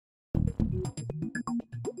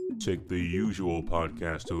Take the usual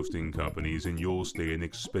podcast hosting companies and you'll stay in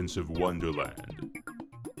expensive wonderland.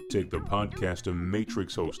 Take the podcast of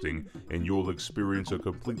Matrix hosting and you'll experience a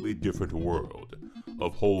completely different world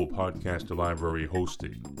of whole podcast library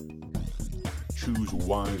hosting. Choose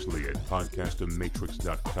wisely at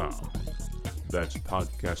podcastofmatrix.com. That's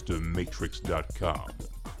podcastofmatrix.com.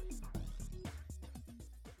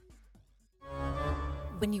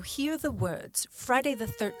 When you hear the words Friday the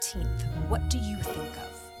 13th, what do you think of?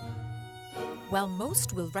 Well,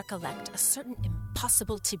 most will recollect a certain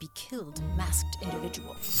impossible-to-be-killed masked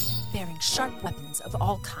individual, bearing sharp weapons of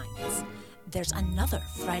all kinds. There's another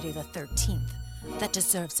Friday the 13th that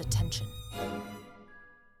deserves attention.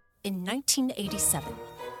 In 1987,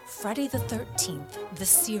 Friday the 13th, the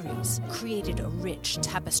series, created a rich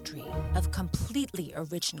tapestry of completely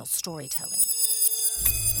original storytelling.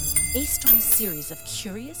 Based on a series of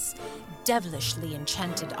curious, devilishly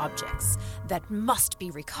enchanted objects that must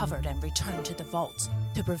be recovered and returned to the vault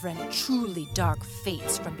to prevent truly dark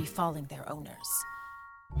fates from befalling their owners.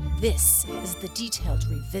 This is the detailed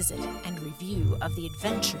revisit and review of the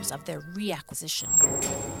adventures of their reacquisition,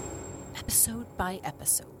 episode by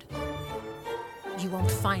episode. You won't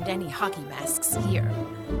find any hockey masks here.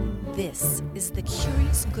 This is the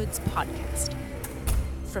Curious Goods Podcast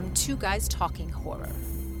from Two Guys Talking Horror.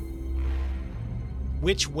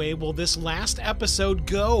 Which way will this last episode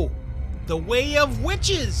go? The way of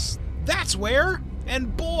witches! That's where!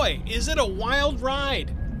 And boy, is it a wild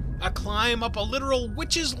ride! A climb up a literal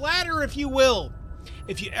witch's ladder, if you will!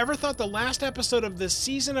 If you ever thought the last episode of this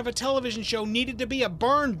season of a television show needed to be a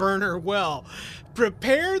barn burner, well,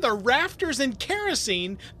 prepare the rafters and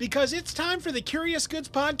kerosene because it's time for the Curious Goods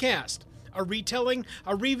Podcast. A retelling,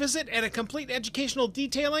 a revisit, and a complete educational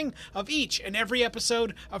detailing of each and every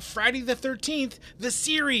episode of Friday the 13th, the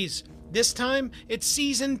series. This time, it's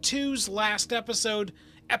Season 2's last episode,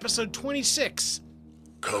 Episode 26.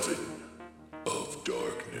 Coven of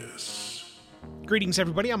Darkness. Greetings,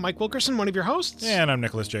 everybody. I'm Mike Wilkerson, one of your hosts. And I'm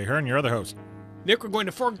Nicholas J. Hearn, your other host. Nick, we're going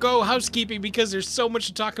to forego housekeeping because there's so much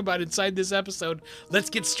to talk about inside this episode. Let's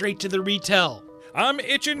get straight to the retell. I'm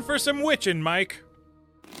itching for some witching, Mike.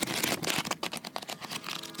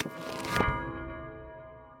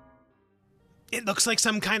 It looks like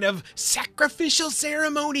some kind of sacrificial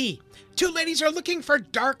ceremony. Two ladies are looking for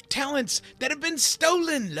dark talents that have been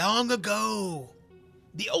stolen long ago.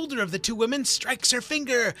 The older of the two women strikes her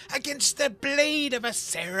finger against the blade of a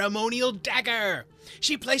ceremonial dagger.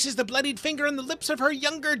 She places the bloodied finger on the lips of her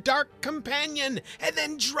younger dark companion and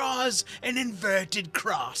then draws an inverted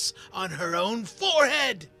cross on her own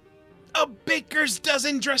forehead. A baker's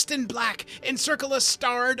dozen dressed in black encircle a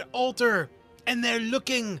starred altar, and they're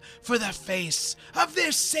looking for the face of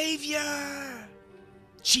their savior.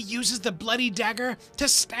 She uses the bloody dagger to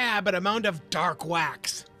stab at a mound of dark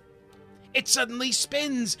wax. It suddenly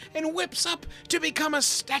spins and whips up to become a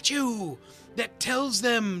statue that tells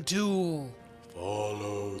them to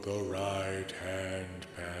Follow the right-hand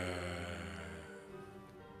path.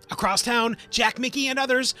 Across town, Jack, Mickey, and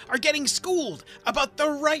others are getting schooled about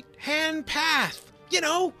the right-hand path. You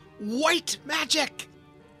know, white magic.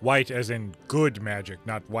 White as in good magic,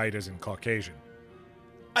 not white as in Caucasian.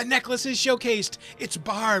 A necklace is showcased. It's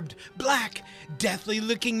barbed, black,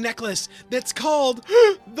 deathly-looking necklace that's called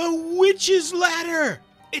the Witch's Ladder.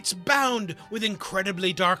 It's bound with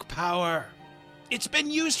incredibly dark power. It's been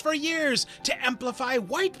used for years to amplify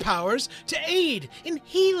white powers to aid in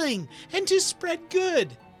healing and to spread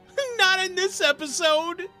good. Not in this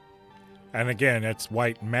episode. And again, it's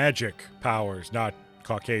white magic powers, not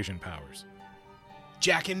Caucasian powers.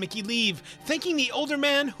 Jack and Mickey leave, thanking the older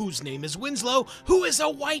man, whose name is Winslow, who is a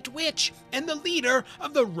white witch and the leader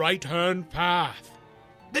of the right-hand path.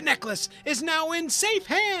 The necklace is now in safe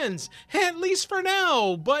hands, at least for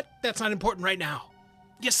now, but that's not important right now.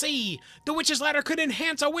 You see, the witch's ladder could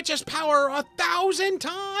enhance a witch's power 1,000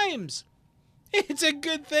 times. It's a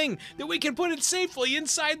good thing that we can put it safely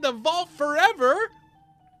inside the vault forever.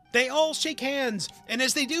 They all shake hands, and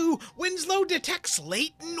as they do, Winslow detects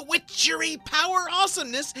latent witchery power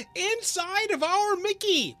awesomeness inside of our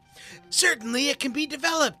Mickey. Certainly it can be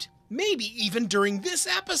developed, maybe even during this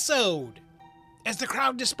episode. As the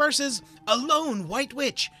crowd disperses, a lone white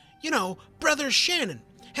witch, Brother Shannon,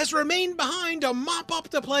 has remained behind to mop up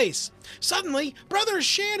the place. Suddenly, Brother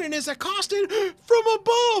Shannon is accosted from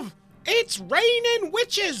above. It's raining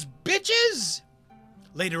witches, bitches!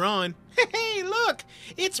 Later on, hey, look,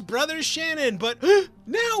 it's Brother Shannon, but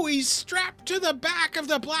now he's strapped to the back of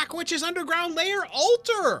the Black Witch's underground lair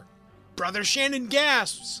altar. Brother Shannon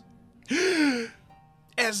gasps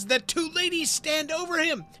as the two ladies stand over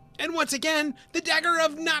him, And once again, the dagger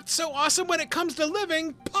of not so awesome when it comes to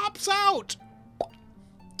living pops out.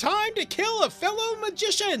 Time to kill a fellow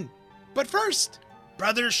magician. But first,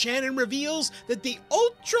 Brother Shannon reveals that the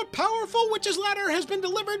ultra-powerful witch's ladder has been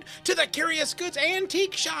delivered to the Curious Goods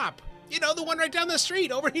Antique Shop. You know, the one right down the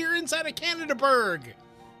street over here inside of Canadaburg.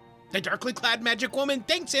 The darkly clad magic woman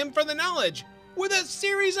thanks him for the knowledge with a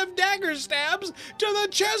series of dagger stabs to the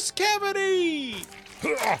chest cavity.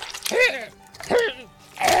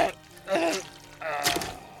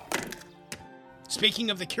 Speaking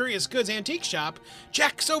of the Curious Goods Antique Shop,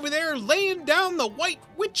 Jack's over there laying down the white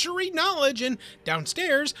witchery knowledge, and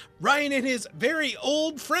downstairs, Ryan and his very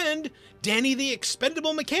old friend, Danny the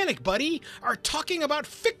Expendable Mechanic Buddy, are talking about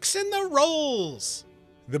fixing the rolls.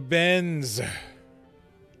 The bends.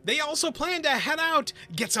 They also plan to head out,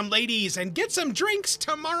 get some ladies, and get some drinks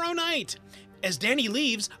tomorrow night. As Danny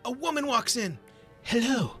leaves, a woman walks in.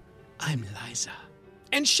 "Hello, I'm Liza,"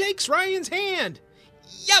 and shakes Ryan's hand.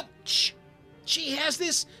 Youch! She has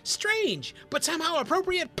this strange, but somehow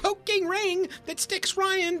appropriate poking ring that sticks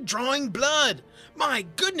Ryan drawing blood. My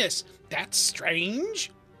goodness, that's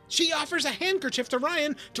strange. She offers a handkerchief to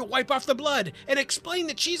Ryan to wipe off the blood and explain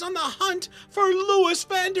that she's on the hunt for Louis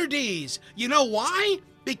Vanderdees. You know why?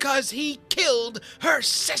 Because he killed her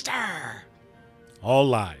sister. All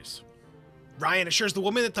lies. Ryan assures the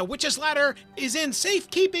woman that the witch's ladder is in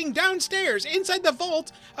safekeeping downstairs inside the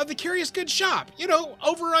vault of the Curious Goods shop. You know,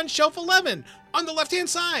 over on shelf 11, on the left-hand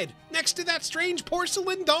side, next to that strange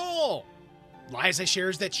porcelain doll. Liza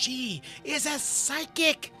shares that she is a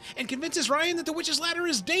psychic and convinces Ryan that the witch's ladder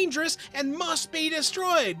is dangerous and must be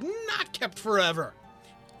destroyed, not kept forever.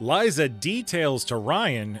 Liza details to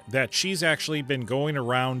Ryan that she's actually been going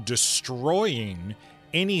around destroying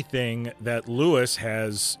anything that Louis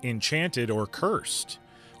has enchanted or cursed,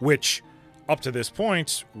 which, up to this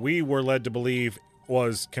point, we were led to believe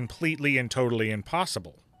was completely and totally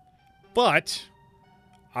impossible. But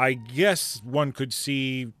I guess one could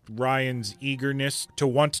see Ryan's eagerness to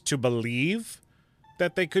want to believe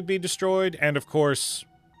that they could be destroyed, and of course,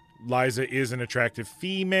 Liza is an attractive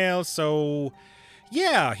female, so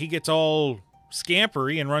yeah, he gets all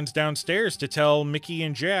scampery and runs downstairs to tell Mickey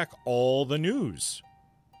and Jack all the news.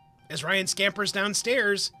 As Ryan scampers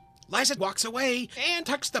downstairs, Liza walks away and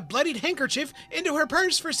tucks the bloodied handkerchief into her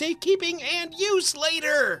purse for safekeeping and use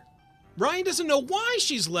later. Ryan doesn't know why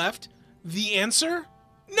she's left. The answer?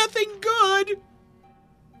 Nothing good.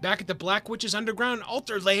 Back at the Black Witch's underground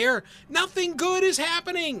altar lair, nothing good is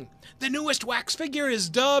happening. The newest wax figure is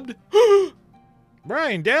dubbed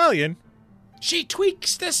Brian Dalian? She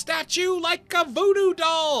tweaks the statue like a voodoo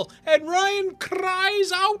doll, and Ryan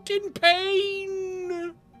cries out in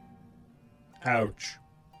pain. Ouch.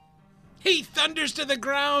 He thunders to the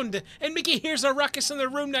ground, and Mickey hears a ruckus in the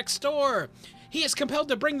room next door. He is compelled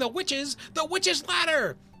to bring the witch's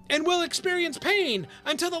ladder, and will experience pain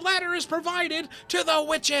until the ladder is provided to the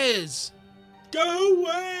witches. Go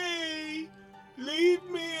away! Leave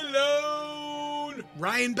me alone!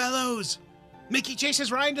 Ryan bellows. Mickey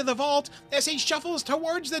chases Ryan to the vault as he shuffles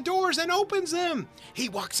towards the doors and opens them. He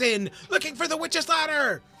walks in, looking for the witch's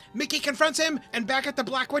ladder. Mickey confronts him, and back at the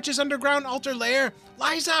Black Witch's underground altar lair,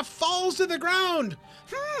 Liza falls to the ground.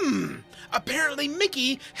 Apparently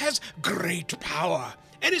Mickey has great power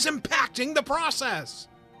and is impacting the process.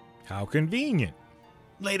 How convenient.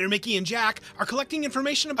 Later, Mickey and Jack are collecting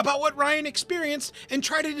information about what Ryan experienced and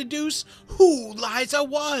try to deduce who Liza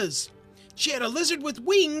was. She had a lizard with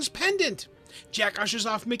wings pendant. Jack ushers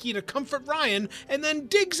off Mickey to comfort Ryan and then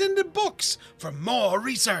digs into books for more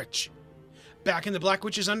research. Back in the Black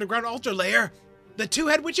Witch's underground altar lair, the two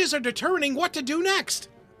head witches are determining what to do next.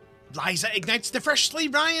 Liza ignites the freshly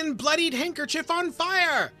bloodied handkerchief on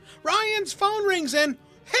fire. Ryan's phone rings and,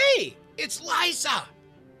 hey, it's Liza.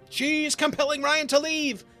 She's compelling Ryan to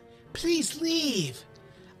leave. Please leave.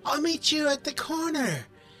 I'll meet you at the corner.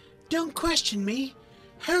 Don't question me.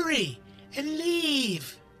 Hurry and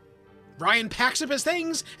leave. Ryan packs up his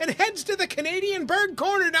things and heads to the Canadian Berg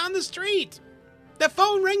corner down the street. The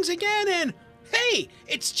phone rings again and, hey,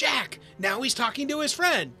 it's Jack. Now he's talking to his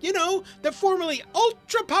friend. You know, the formerly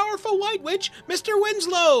ultra-powerful White Witch, Mr.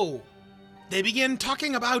 Winslow. They begin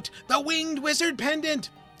talking about the winged wizard pendant.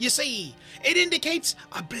 You see, it indicates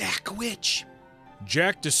a Black Witch.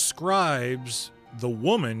 Jack describes the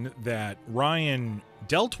woman that Ryan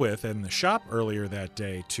dealt with in the shop earlier that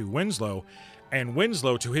day to Winslow, and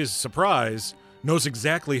Winslow, to his surprise, knows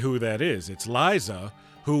exactly who that is. It's Liza,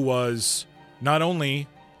 who was not only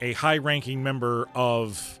a high-ranking member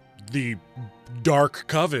of the Dark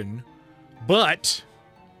Coven, but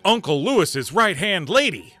Uncle Lewis's right-hand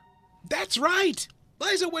lady. That's right.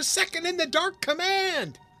 Liza was second in the Dark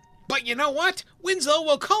Command. But you know what? Winslow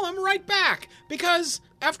will call him right back, because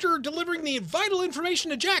after delivering the vital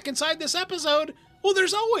information to Jack inside this episode, well,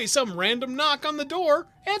 there's always some random knock on the door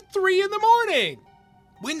at 3 in the morning.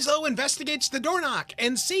 Winslow investigates the door knock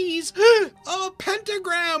and sees a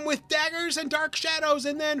pentagram with daggers and dark shadows,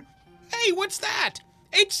 and then, hey, what's that?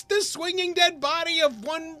 It's the swinging dead body of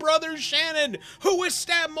one brother Shannon, who was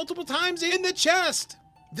stabbed multiple times in the chest.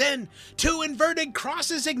 Then, 2 inverted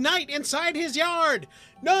crosses ignite inside his yard.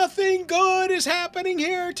 Nothing good is happening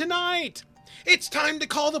here tonight. It's time to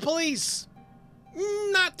call the police.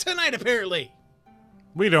 Not tonight, apparently.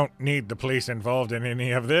 We don't need the police involved in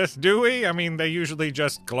any of this, do we? I mean, they usually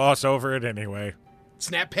just gloss over it anyway.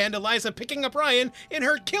 Snap Panda Liza picking up Ryan in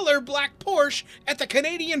her killer black Porsche at the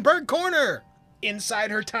Canadian Bird Corner.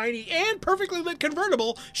 Inside her tiny and perfectly lit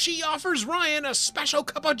convertible, she offers Ryan a special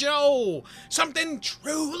cup of joe. Something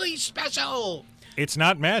truly special. It's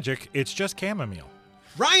not magic, it's just chamomile.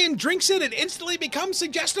 Ryan drinks it and instantly becomes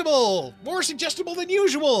suggestible. More suggestible than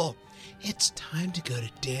usual. It's time to go to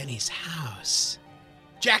Danny's house.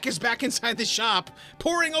 Jack is back inside the shop,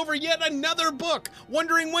 poring over yet another book,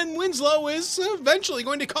 wondering when Winslow is eventually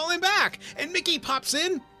going to call him back. And Mickey pops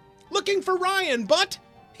in, looking for Ryan, but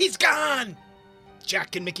he's gone.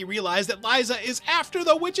 Jack and Mickey realize that Liza is after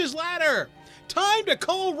the witch's ladder. Time to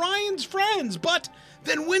call Ryan's friends, but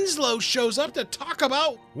then Winslow shows up to talk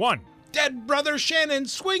about 1. dead brother Shannon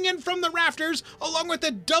swinging from the rafters, along with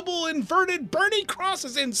the double inverted burning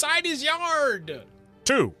crosses inside his yard.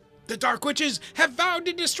 2. The Dark Witches have vowed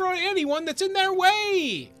to destroy anyone that's in their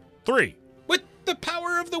way. 3. With the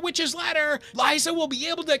power of the witch's ladder, Liza will be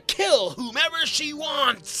able to kill whomever she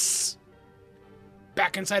wants.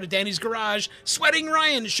 Back inside of Danny's garage, sweating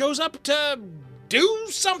Ryan shows up to do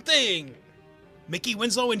something. Mickey,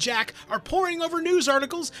 Winslow, and Jack are poring over news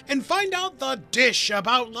articles and find out the dish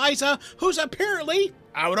about Liza, who's apparently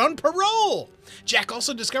out on parole. Jack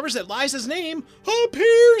also discovers that Liza's name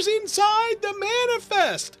appears inside the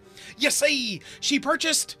manifest. You see, she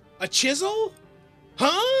purchased a chisel?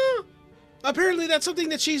 Huh? Apparently that's something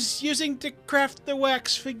that she's using to craft the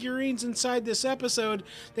wax figurines inside this episode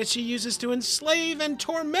that she uses to enslave and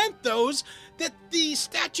torment those that the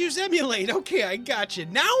statues emulate. Okay, I got you.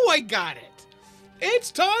 Now I got it.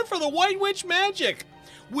 It's time for the White Witch magic.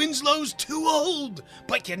 Winslow's too old,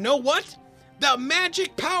 but you know what? The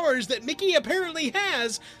magic powers that Mickey apparently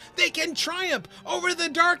has, they can triumph over the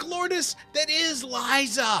Dark Lordess that is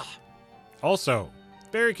Liza. Also,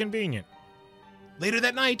 very convenient. Later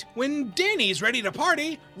that night, when Danny's ready to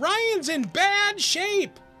party, Ryan's in bad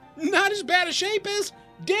shape. Not as bad a shape as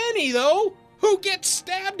Danny, though, who gets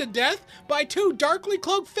stabbed to death by 2 darkly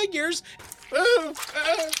cloaked figures.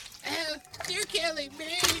 You're killing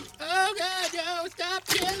me. Oh, God, no, stop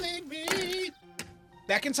killing me.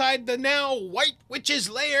 Back inside the now White Witch's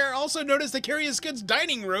lair, also known as the Curious Goods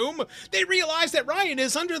dining room, they realize that Ryan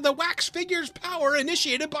is under the wax figure's power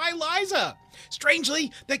initiated by Liza.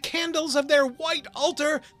 Strangely, the candles of their white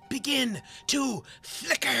altar begin to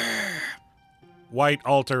flicker. White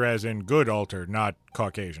altar as in good altar, not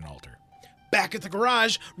Caucasian altar. Back at the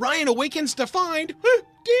garage, Ryan awakens to find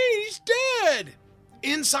Danny's dead.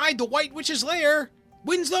 Inside the White Witch's lair,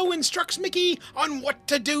 Winslow instructs Mickey on what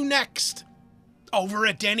to do next. Over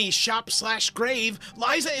at Danny's shop/grave,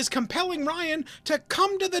 Liza is compelling Ryan to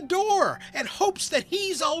come to the door and hopes that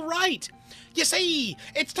he's all right. You see,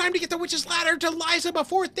 it's time to get the witch's ladder to Liza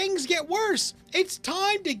before things get worse. It's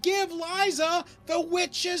time to give Liza the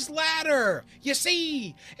witch's ladder. You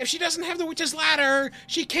see, if she doesn't have the witch's ladder,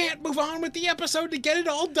 she can't move on with the episode to get it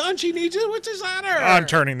all done. She needs the witch's ladder. I'm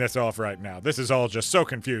turning this off right now. This is all just so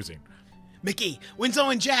confusing. Mickey, Winslow,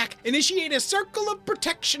 and Jack initiate a circle of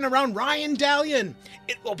protection around Ryan Dallion.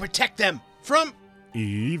 It will protect them from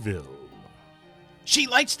evil. She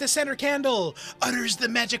lights the center candle, utters the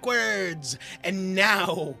magic words, and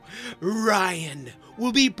now Ryan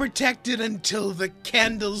will be protected until the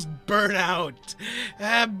candles burn out.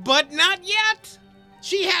 But not yet.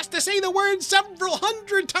 She has to say the words several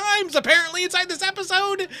hundred times, apparently, inside this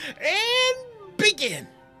episode, and begin.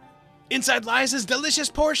 Inside Liza's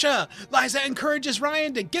delicious Porsche, Liza encourages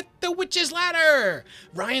Ryan to get the witch's ladder.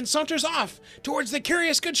 Ryan saunters off towards the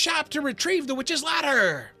Curious Goods shop to retrieve the witch's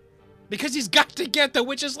ladder, because he's got to get the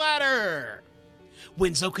witch's ladder.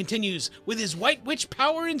 Winslow continues with his White Witch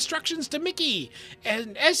power instructions to Mickey,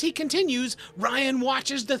 and as he continues, Ryan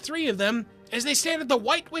watches the 3 of them as they stand at the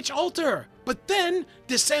White Witch altar, but then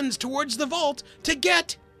descends towards the vault to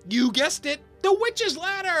get, you guessed it, the witch's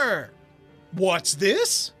ladder. What's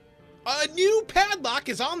this? A new padlock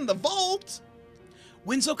is on the vault.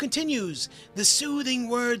 Winslow continues the soothing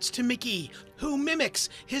words to Mickey, who mimics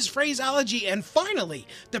his phraseology, and finally,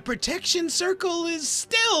 the protection circle is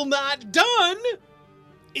still not done.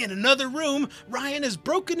 In another room, Ryan has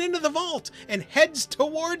broken into the vault and heads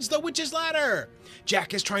towards the witch's ladder.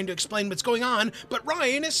 Jack is trying to explain what's going on, but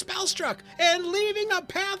Ryan is spellstruck and leaving a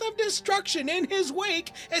path of destruction in his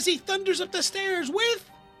wake as he thunders up the stairs with,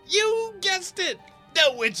 you guessed it,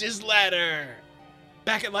 the witch's ladder.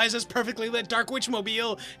 Back at Liza's perfectly lit dark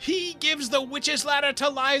witchmobile, he gives the witch's ladder to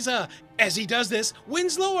Liza. As he does this,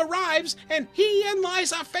 Winslow arrives and he and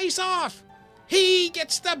Liza face off. He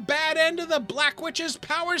gets the bad end of the Black Witch's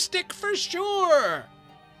power stick for sure.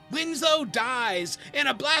 Winslow dies in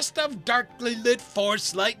a blast of darkly lit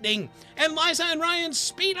force lightning, and Liza and Ryan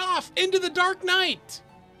speed off into the dark night.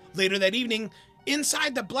 Later that evening,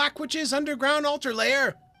 inside the Black Witch's underground altar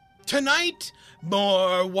lair, tonight,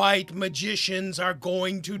 more white magicians are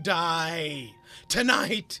going to die.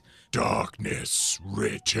 Tonight, Darkness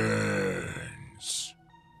returns.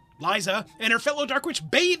 Liza and her fellow Dark Witch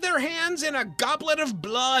bathe their hands in a goblet of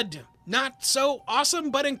blood. Not so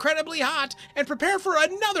awesome, but incredibly hot, and prepare for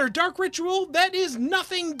another dark ritual that is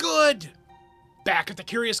nothing good. Back at the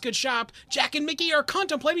Curious Good shop, Jack and Mickey are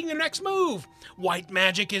contemplating their next move. White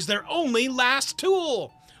magic is their only last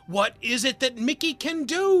tool. What is it that Mickey can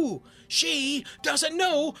do? She doesn't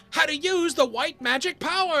know how to use the white magic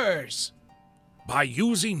powers. By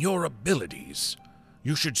using your abilities,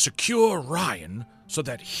 you should secure Ryan so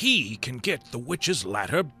that he can get the witch's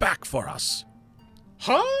ladder back for us.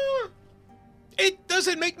 Huh? It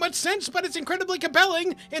doesn't make much sense, but it's incredibly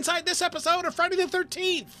compelling inside this episode of Friday the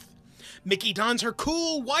 13th. Mickey dons her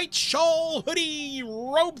cool white shawl, hoodie,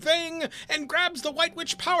 robe thing, and grabs the White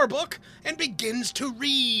Witch Power Book and begins to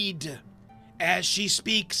read. As she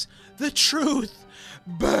speaks, the truth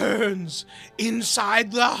burns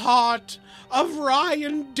inside the heart of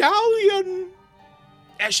Ryan Dallion.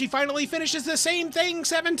 As she finally finishes the same thing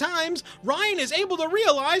 7 times, Ryan is able to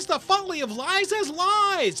realize the folly of Liza's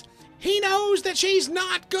lies. He knows that she's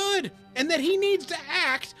not good and that he needs to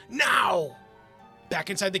act now.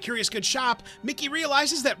 Back inside the Curious Good shop, Mickey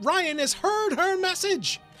realizes that Ryan has heard her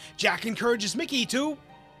message. Jack encourages Mickey to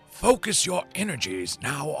Focus your energies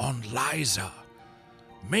now on Liza.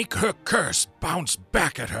 Make her curse bounce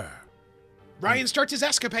back at her. Ryan starts his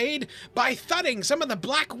escapade by thudding some of the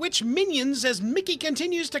Black Witch minions as Mickey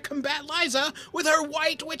continues to combat Liza with her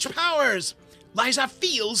White Witch powers. Liza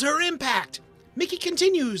feels her impact. Mickey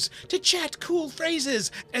continues to chat cool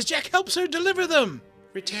phrases as Jack helps her deliver them,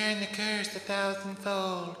 Return the curse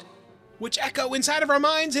 1,000-fold. which echo inside of our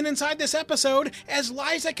minds and inside this episode as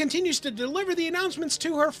Liza continues to deliver the announcements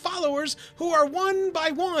to her followers who are one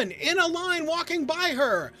by one in a line walking by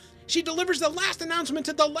her. She delivers the last announcement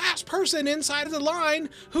to the last person inside of the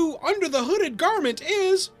line, who, under the hooded garment,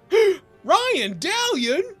 is Ryan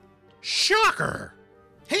Dallion. Shocker!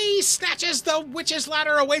 He snatches the witch's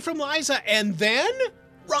ladder away from Liza, and then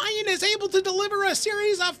Ryan is able to deliver a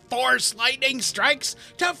series of force lightning strikes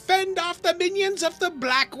to fend off the minions of the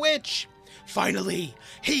Black Witch. Finally,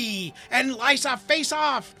 he and Liza face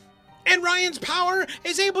off, and Ryan's power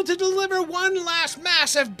is able to deliver one last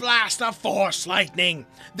massive blast of force lightning,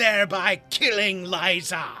 thereby killing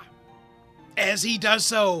Liza. As he does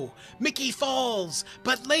so, Mickey falls,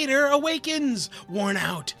 but later awakens, worn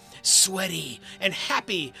out, sweaty, and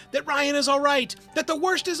happy that Ryan is all right, that the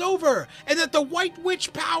worst is over, and that the White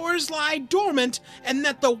Witch powers lie dormant, and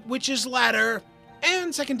that the witch's ladder,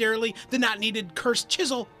 and secondarily, the not-needed cursed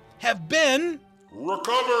chisel, have been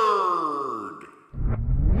Recovered!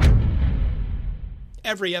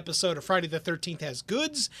 Every episode of Friday the 13th has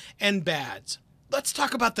goods and bads. Let's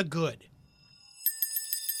talk about the good.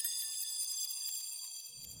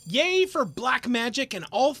 Yay for black magic and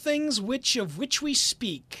all things of which we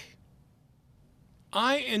speak.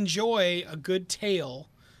 I enjoy a good tale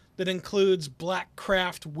that includes black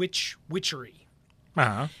craft witchery.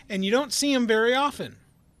 Uh-huh. And you don't see them very often.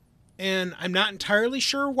 And I'm not entirely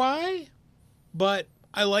sure why, but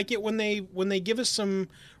I like it when they give us some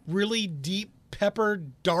really deep pepper,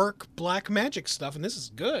 dark black magic stuff, and this is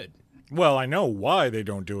good. Well, I know why they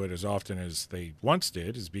don't do it as often as they once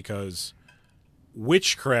did, is because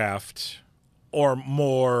witchcraft, or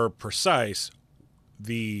more precise,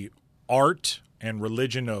 the art and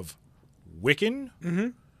religion of Wiccan,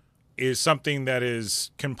 is something that is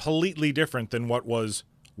completely different than what was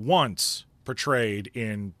once portrayed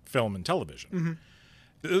in film and television.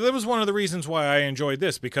 That was one of the reasons why I enjoyed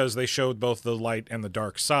this, because they showed both the light and the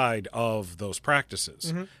dark side of those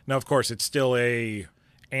practices. Now, of course, it's still a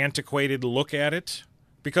antiquated look at it,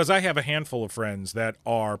 because I have a handful of friends that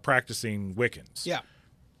are practicing Wiccans. Yeah.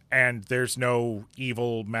 and there's no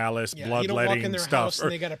evil, malice, Yeah, you don't walk bloodletting in their stuff. house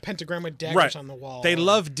and they got a pentagram with daggers Right. on the wall. They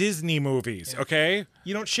love Disney movies, okay?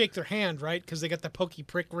 You don't shake their hand, right? Because they got the pokey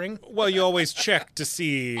prick ring. Well, you always check to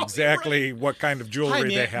see exactly what kind of Hi,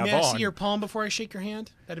 jewelry they have may I on. see your palm before I shake your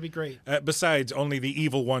hand? That'd be great. Besides, only the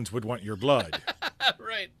evil ones would want your blood.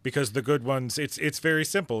 Right. Because the good ones, it's very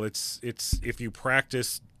simple. It's if you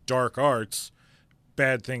practice dark arts,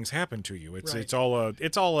 bad things happen to you. It's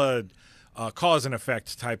all a cause and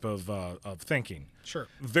effect type of thinking. Sure.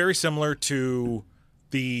 Very similar to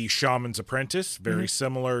the Shaman's Apprentice. Very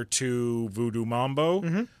similar to Voodoo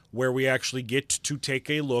Mambo, where we actually get to take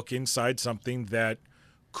a look inside something that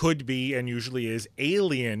could be and usually is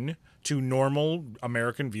alien to normal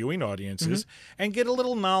American viewing audiences and get a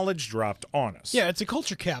little knowledge dropped on us. Yeah, it's a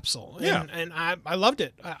culture capsule. Yeah. And I loved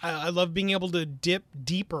it. I love being able to dip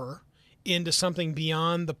deeper into something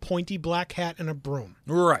beyond the pointy black hat and a broom.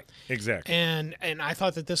 Right, exactly. And I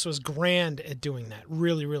thought that this was grand at doing that.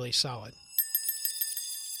 Really, really solid.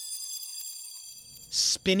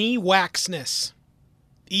 Spinny waxness.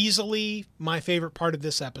 Easily my favorite part of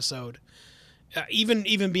this episode.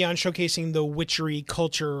 Even beyond showcasing the witchery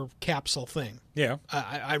culture capsule thing. Yeah.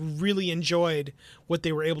 I really enjoyed what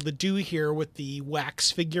they were able to do here with the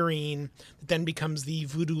wax figurine that then becomes the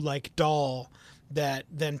voodoo-like doll that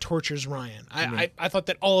then tortures Ryan. I thought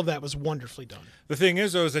that all of that was wonderfully done. The thing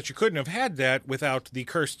is, though, is that you couldn't have had that without the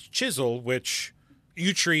cursed chisel, which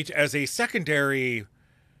you treat as a secondary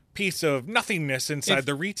piece of nothingness inside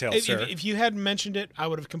the retail, sir. If you hadn't mentioned it, I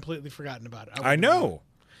would have completely forgotten about it. I know.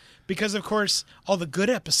 Because, of course, all the good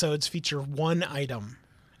episodes feature one item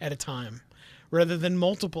at a time rather than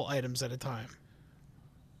multiple items at a time.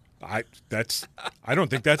 I don't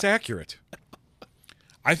think that's accurate.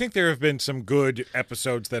 I think there have been some good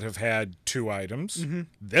episodes that have had 2 items.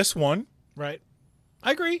 This one. Right.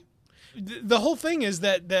 I agree. The whole thing is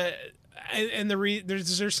that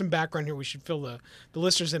there's some background here we should fill the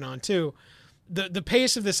listeners in on, too. The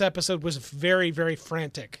pace of this episode was very, very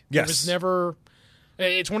frantic. Yes. It was never...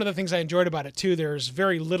 It's one of the things I enjoyed about it, too. There's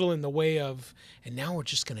very little in the way of, and now we're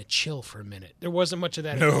just going to chill for a minute. There wasn't much of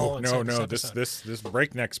that at all inside this episode. This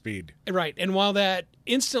breakneck speed. Right. And while that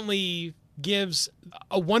instantly gives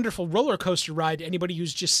a wonderful roller coaster ride to anybody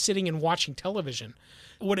who's just sitting and watching television,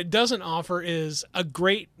 what it doesn't offer is a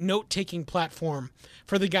great note-taking platform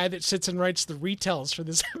for the guy that sits and writes the retells for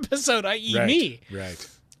this episode, i.e. me. Right.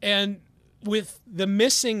 And with the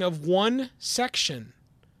missing of one section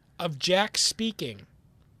of Jack speaking,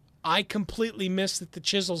 I completely missed that the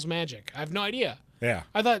chisel's magic. I have no idea. Yeah.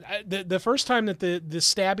 I thought the first time that the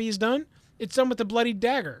stabby is done, it's done with the bloody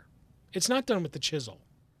dagger. It's not done with the chisel.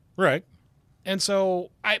 Right. And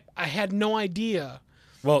so I had no idea.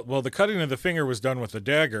 Well, the cutting of the finger was done with the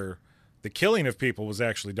dagger. The killing of people was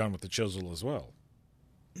actually done with the chisel as well.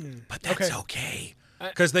 But that's okay.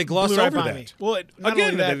 Because they gloss Blew right over by that. me. Well,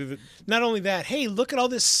 not only that, hey, look at all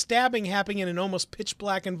this stabbing happening in an almost pitch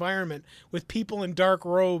black environment with people in dark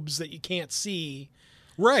robes that you can't see.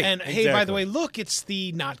 Right. And hey, by the way, look, it's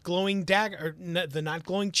the not glowing dagger, or the not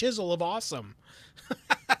glowing chisel of awesome.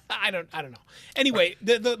 I don't know. Anyway,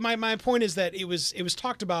 my point is that it was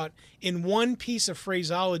talked about in one piece of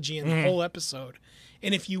phraseology in the whole episode,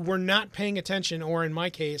 and if you were not paying attention, or in my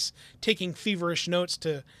case, taking feverish notes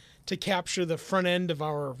to capture the front end of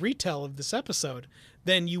our retell of this episode,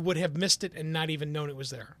 then you would have missed it and not even known it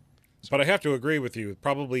was there. But I have to agree with you.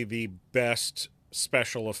 Probably the best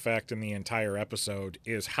special effect in the entire episode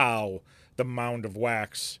is how the mound of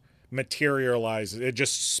wax materializes. It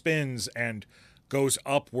just spins and goes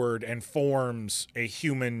upward and forms a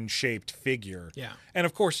human-shaped figure. Yeah. And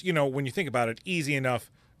of course, when you think about it, easy enough,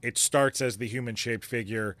 it starts as the human-shaped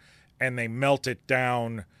figure, and they melt it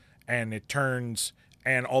down, and it turns,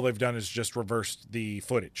 and all they've done is just reversed the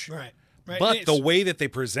footage. Right. But the way that they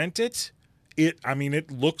present it,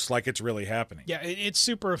 it looks like it's really happening. Yeah, it's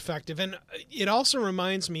super effective. And it also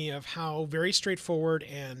reminds me of how very straightforward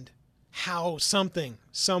and how something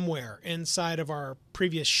somewhere inside of our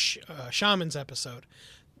previous Shamans episode,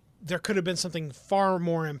 there could have been something far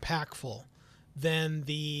more impactful than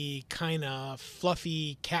the kind of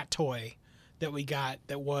fluffy cat toy that we got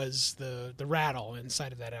that was the rattle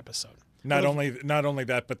inside of that episode. Not only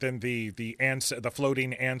that, but then the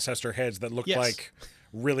floating ancestor heads that looked like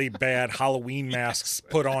really bad Halloween masks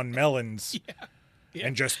put on melons. Yeah.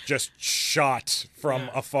 And just shot from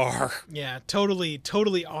afar. Yeah,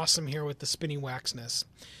 totally awesome here with the spinny waxness.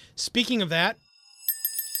 Speaking of that,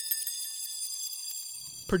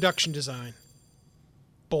 production design.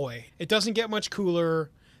 Boy, it doesn't get much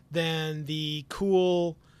cooler than the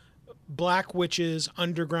cool Black Witch's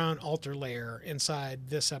underground altar layer inside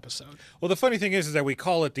this episode. Well, the funny thing is that we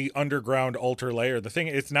call it the underground altar layer. The thing,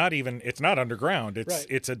 it's not underground.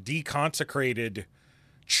 It's a deconsecrated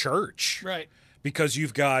church. Right. Because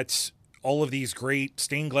you've got all of these great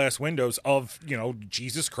stained glass windows of,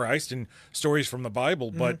 Jesus Christ and stories from the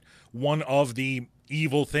Bible. But one of the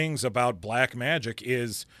evil things about black magic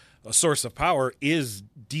is a source of power is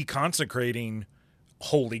deconsecrating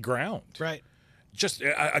holy ground. Right. Just,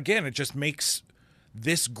 again, it just makes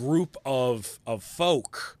this group of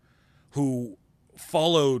folk who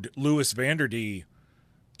followed Louis Vanderdee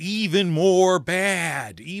even more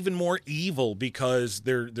bad, even more evil, because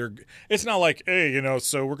they're it's not like, hey,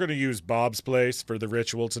 so we're going to use Bob's place for the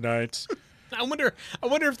ritual tonight. I wonder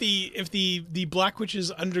if the Black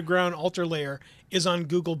Witch's underground altar layer is on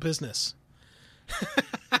Google Business.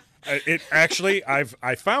 It actually, I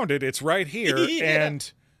found it. It's right here,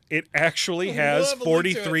 and it actually has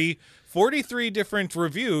 43 different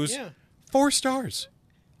reviews. Yeah. 4 stars.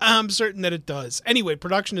 I'm certain that it does. Anyway,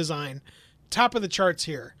 production design, top of the charts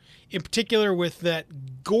here. In particular with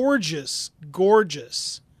that gorgeous,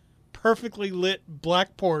 perfectly lit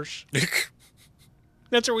black Porsche.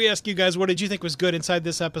 That's where we ask you guys, what did you think was good inside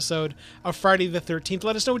this episode of Friday the 13th?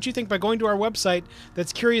 Let us know what you think by going to our website.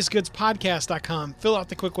 That's CuriousGoodsPodcast.com. Fill out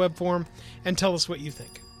the quick web form and tell us what you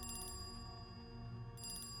think.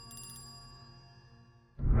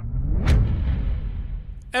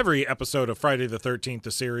 Every episode of Friday the 13th,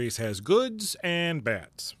 the series, has goods and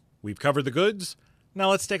bads. We've covered the goods. Now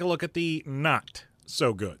let's take a look at the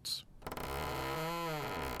not-so-goods.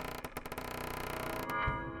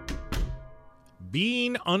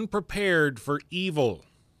 Being unprepared for evil.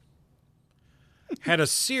 Had a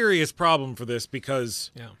serious problem for this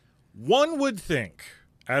because one would think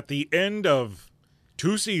at the end of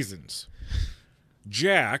 2 seasons,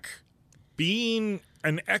 Jack, being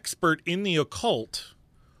an expert in the occult,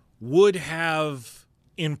 would have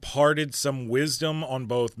imparted some wisdom on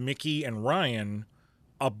both Mickey and Ryan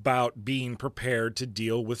about being prepared to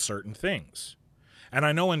deal with certain things. And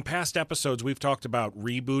I know in past episodes we've talked about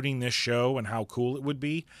rebooting this show and how cool it would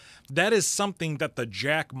be. That is something that the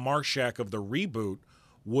Jack Marshak of the reboot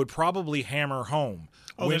would probably hammer home.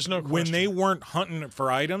 There's no question. When they weren't hunting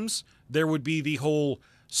for items, there would be the whole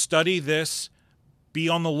study this, be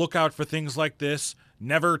on the lookout for things like this,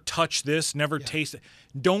 never touch this, never taste it.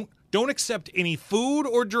 Don't accept any food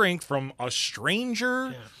or drink from a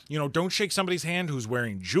stranger. Yeah. Don't shake somebody's hand who's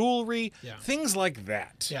wearing jewelry. Yeah. Things like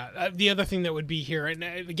that. Yeah. The other thing that would be here, and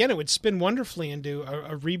again, it would spin wonderfully into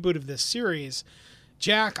a reboot of this series.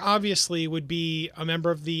 Jack obviously would be a member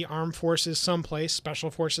of the armed forces someplace, special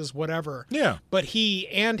forces, whatever. Yeah. But he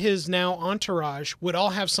and his now entourage would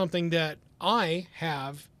all have something that I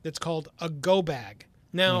have that's called a go bag.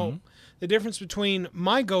 Now, the difference between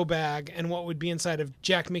my go bag and what would be inside of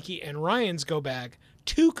Jack, Mickey, and Ryan's go bag,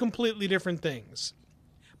 2 completely different things.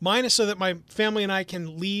 Mine is so that my family and I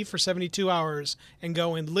can leave for 72 hours and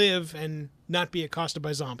go and live and not be accosted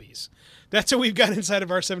by zombies. That's what we've got inside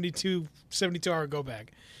of our 72-hour go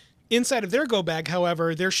bag. Inside of their go bag,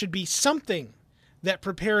 however, there should be something that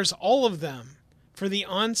prepares all of them for the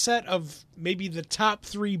onset of maybe the top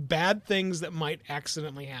 3 bad things that might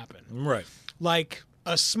accidentally happen. Right. Like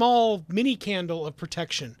a small mini candle of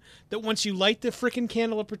protection that once you light the frickin'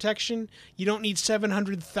 candle of protection, you don't need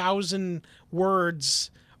 700,000 words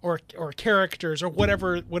or characters or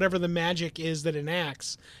whatever the magic is that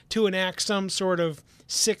enacts to enact some sort of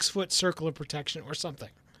 6-foot circle of protection or something.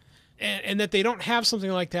 And that they don't have something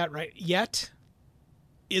like that right yet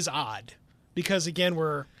is odd, because again,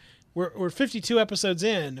 we're 52 episodes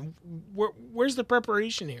in. Where's the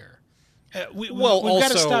preparation here? We've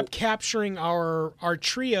got to stop capturing our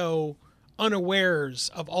trio unawares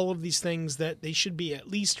of all of these things that they should be at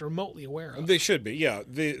least remotely aware of. They should be, yeah.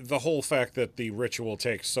 The whole fact that the ritual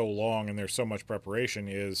takes so long and there's so much preparation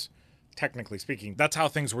is, technically speaking, that's how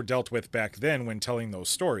things were dealt with back then when telling those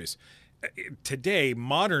stories. Today,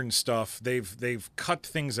 modern stuff, they've cut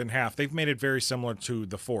things in half. They've made it very similar to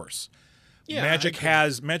the Force. Yeah, magic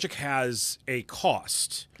has a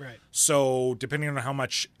cost. Right. So depending on how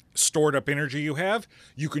much stored up energy you have,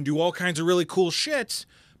 you can do all kinds of really cool shit,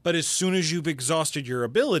 but as soon as you've exhausted your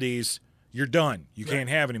abilities, you're done. You can't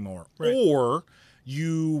have any more. Right. Or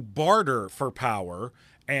you barter for power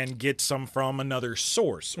and get some from another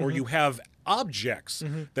source, or you have objects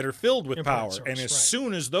that are filled with power, and as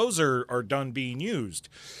soon as those are done being used,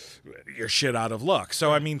 you're shit out of luck.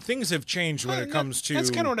 So, I mean, things have changed when it comes to... That's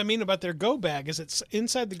kind of what I mean about their go bag, is it's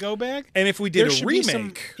inside the go bag. And if we did a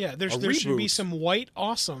remake... there should be some white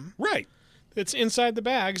awesome... Right. That's inside the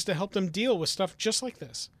bags to help them deal with stuff just like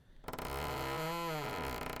this.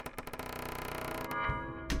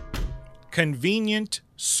 Convenient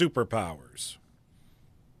superpowers.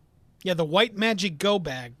 Yeah, the white magic go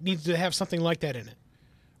bag needs to have something like that in it.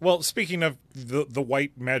 Well, speaking of the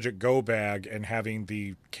white magic go bag and having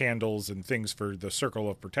the candles and things for the circle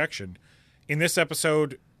of protection, in this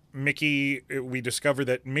episode, we discover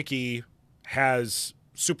that Mickey has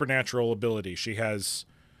supernatural ability. She has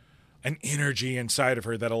an energy inside of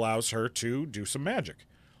her that allows her to do some magic.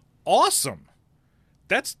 Awesome.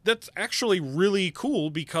 That's actually really cool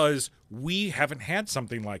because we haven't had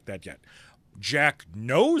something like that yet. Jack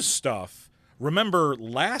knows stuff. Remember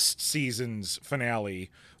last season's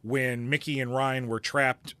finale when Mickey and Ryan were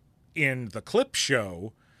trapped in the clip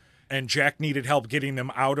show and Jack needed help getting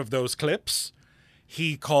them out of those clips?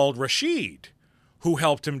 He called Rashid, who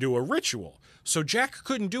helped him do a ritual. So Jack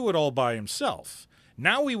couldn't do it all by himself.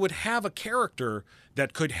 Now we would have a character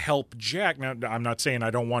that could help Jack. Now, I'm not saying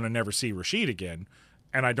I don't want to never see Rashid again,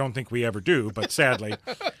 and I don't think we ever do, but sadly...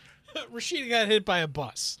 Rashid got hit by a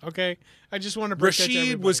bus, okay? I just want to break that to everybody.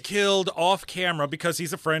 Rashid was killed off camera because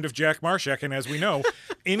he's a friend of Jack Marshak, and as we know,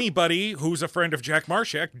 anybody who's a friend of Jack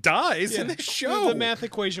Marshak dies in this show. The math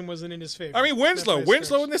equation wasn't in his favor. I mean,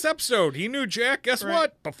 Winslow in this episode, he knew Jack. Guess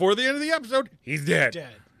what? Before the end of the episode, he's dead.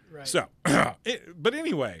 Dead, right. So, but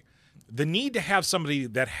anyway, the need to have somebody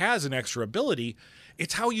that has an extra ability,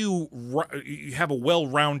 it's how you have a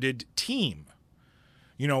well-rounded team.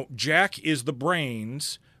 You know, Jack is the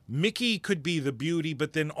brains, Mickey could be the beauty,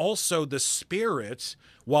 but then also the spirit,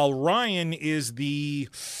 while Ryan is the,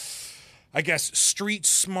 I guess, street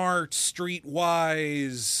smart, street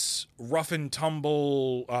wise, rough and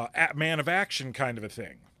tumble, man of action kind of a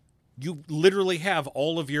thing. You literally have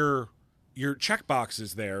all of your check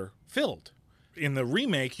boxes there filled. In the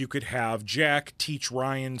remake, you could have Jack teach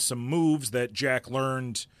Ryan some moves that Jack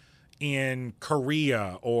learned in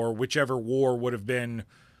Korea or whichever war would have been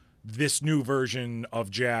this new version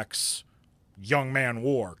of Jack's young man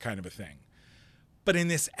war kind of a thing. But in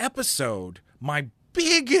this episode, my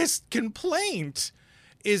biggest complaint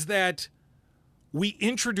is that we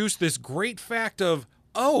introduced this great fact of,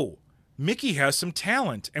 oh, Mickey has some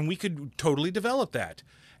talent and we could totally develop that.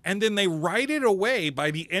 And then they write it away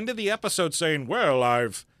by the end of the episode saying, well,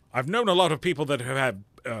 I've known a lot of people that have had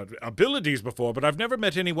abilities before, but I've never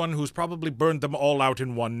met anyone who's probably burned them all out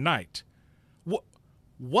in one night.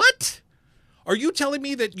 What? Are you telling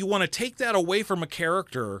me that you want to take that away from a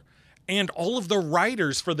character and all of the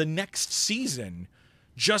writers for the next season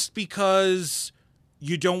just because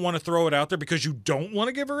you don't want to throw it out there because you don't want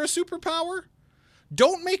to give her a superpower?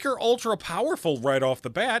 Don't make her ultra powerful right off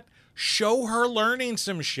the bat. Show her learning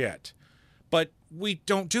some shit. But we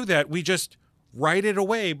don't do that. We just write it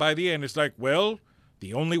away by the end. It's like, well,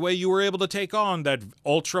 the only way you were able to take on that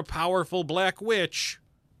ultra powerful black witch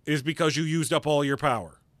is because you used up all your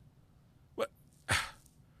power.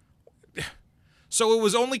 So it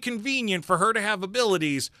was only convenient for her to have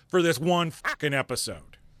abilities for this one fucking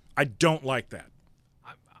episode. I don't like that.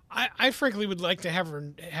 I frankly would like to have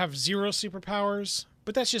her have zero superpowers,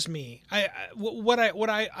 but that's just me. What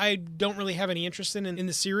I don't really have any interest in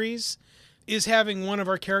the series is having one of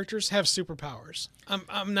our characters have superpowers.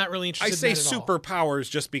 I'm not really interested in that at all. Superpowers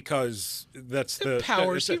just because that's the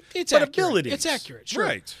powers. It's but accurate. Abilities. It's accurate, sure.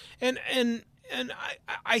 Right. And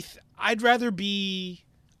I'd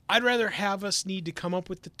rather have us need to come up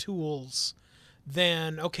with the tools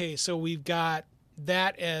than, okay, so we've got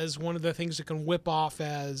that as one of the things that can whip off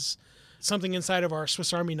as something inside of our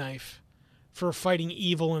Swiss Army knife for fighting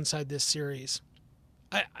evil inside this series.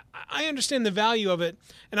 I understand the value of it,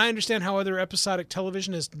 and I understand how other episodic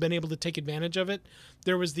television has been able to take advantage of it.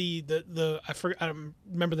 There was I don't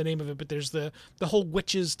remember the name of it, but there's the whole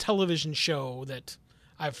witches television show that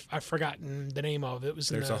I've forgotten the name of. It was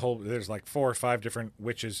there's like 4 or 5 different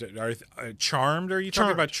witches. Charmed? Are you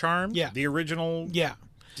talking about Charmed? Yeah, the original. Yeah.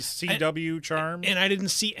 CW Charmed? And I didn't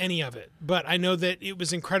see any of it, but I know that it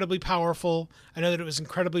was incredibly powerful. I know that it was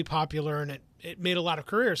incredibly popular, and it made a lot of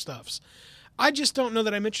career stuffs. I just don't know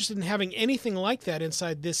that I'm interested in having anything like that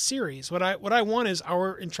inside this series. What I want is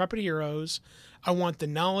our intrepid heroes. I want the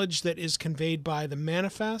knowledge that is conveyed by the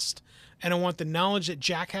manifest, and I want the knowledge that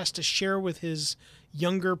Jack has to share with his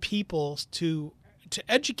younger people to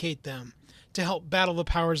educate them to help battle the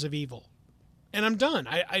powers of evil. And I'm done.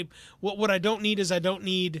 What I don't need is I don't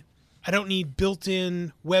need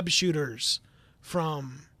built-in web shooters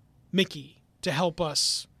from Mickey to help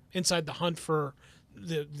us inside the hunt for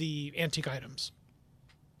the antique items.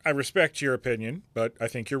 I respect your opinion, but I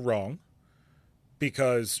think you're wrong.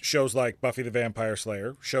 Because shows like Buffy the Vampire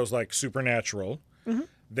Slayer, shows like Supernatural,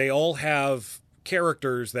 they all have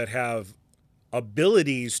characters that have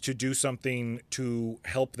abilities to do something to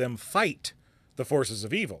help them fight the forces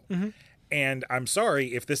of evil. And I'm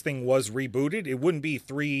sorry, if this thing was rebooted, it wouldn't be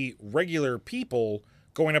 3 regular people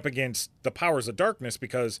going up against the powers of darkness,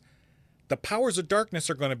 because the powers of darkness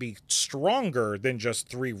are going to be stronger than just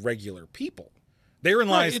 3 regular people. Therein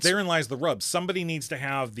lies the rub. Somebody needs to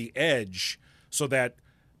have the edge so that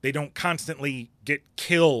they don't constantly get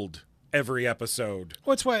killed every episode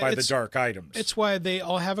by the dark items. It's why they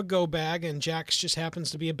all have a go bag, and Jax just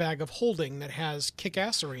happens to be a bag of holding that has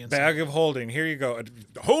kick-assery inside. Bag of holding. Here you go.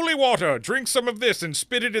 Holy water. Drink some of this and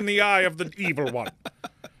spit it in the eye of the evil one.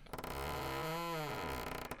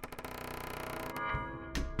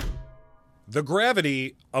 The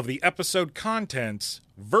gravity of the episode contents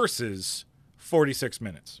versus 46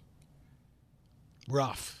 minutes.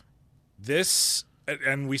 Rough. This,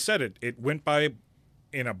 and we said it went by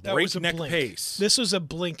in a breakneck pace. This was a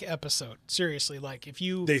blink episode. Seriously,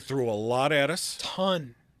 they threw a lot at us.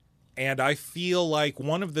 Ton. And I feel like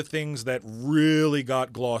one of the things that really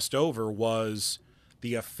got glossed over was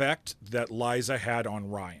the effect that Liza had on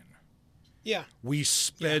Ryan. Yeah. We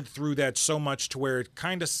sped through that so much to where it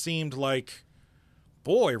kind of seemed like,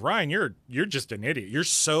 boy, Ryan, you're just an idiot. You're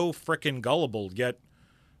so frickin' gullible. Yet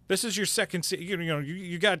this is your second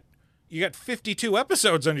you got 52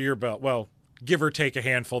 episodes under your belt. Well, give or take a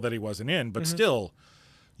handful that he wasn't in, but still,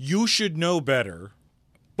 you should know better.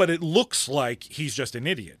 But it looks like he's just an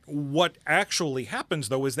idiot. What actually happens,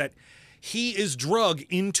 though, is that he is drugged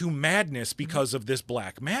into madness because of this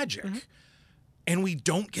black magic. And we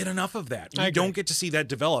don't get enough of that. We don't get to see that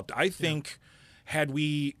developed. I think had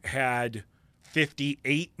we had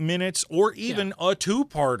 58 minutes or even a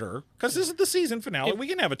 2-parter, because this is the season finale, we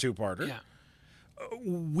can have a 2-parter. Yeah.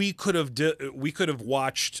 We could have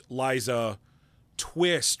watched Liza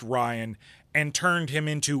twist Ryan and turned him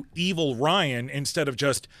into evil Ryan instead of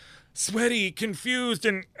just sweaty, confused,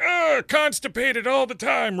 and constipated all the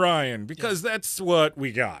time Ryan, because that's what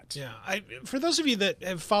we got. Yeah. For those of you that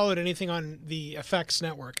have followed anything on the FX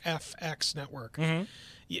network,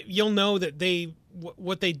 you'll know that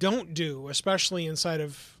what they don't do, especially inside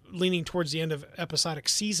of leaning towards the end of episodic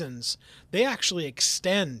seasons, they actually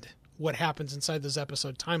extend what happens inside this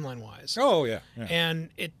episode timeline-wise. Oh, yeah. And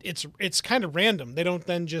it's kind of random. They don't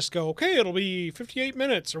then just go, okay, it'll be 58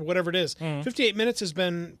 minutes or whatever it is. 58 minutes has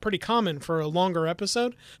been pretty common for a longer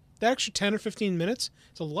episode. The extra 10 or 15 minutes,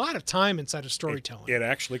 it's a lot of time inside of storytelling. It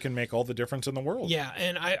actually can make all the difference in the world. Yeah,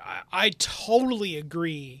 and I totally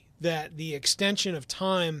agree that the extension of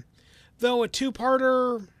time, though a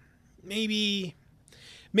 2-parter, maybe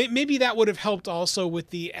that would have helped also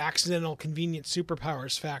with the accidental convenient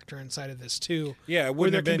superpowers factor inside of this too. Yeah, it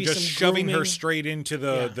wouldn't have been just shoving her straight into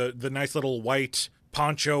the nice little white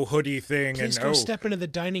poncho hoodie thing. Please go step into the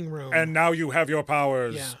dining room. And now you have your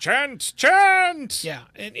powers. Yeah. Chant! Yeah,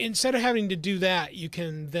 and instead of having to do that, you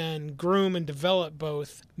can then groom and develop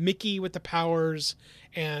both Mickey with the powers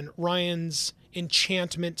and Ryan's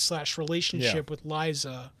enchantment/relationship with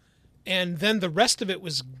Liza. And then the rest of it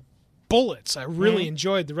was bullets. I really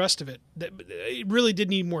enjoyed the rest of it. It really did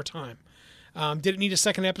need more time. Did it need a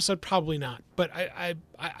second episode? Probably not. But I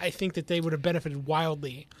think that they would have benefited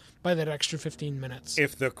wildly by that extra 15 minutes.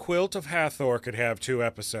 If the Quilt of Hathor could have 2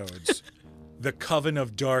 episodes, the Coven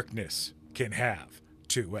of Darkness can have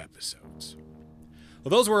 2 episodes.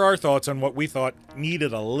 Well, those were our thoughts on what we thought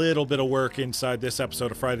needed a little bit of work inside this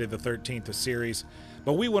episode of Friday the 13th, the series.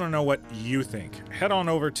 But we want to know what you think. Head on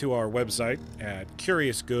over to our website at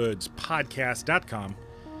CuriousGoodsPodcast.com.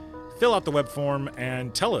 Fill out the web form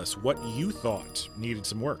and tell us what you thought needed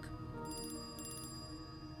some work.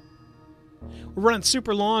 We're running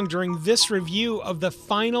super long during this review of the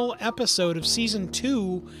final episode of Season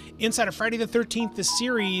 2 inside of Friday the 13th, the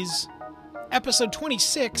series, Episode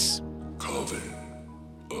 26, Coven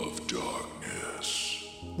of Darkness.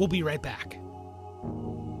 We'll be right back.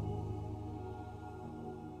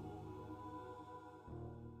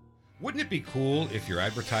 Wouldn't it be cool if your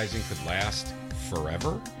advertising could last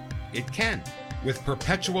forever? It can, with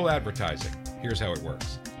perpetual advertising. Here's how it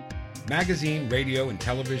works. Magazine, radio, and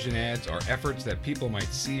television ads are efforts that people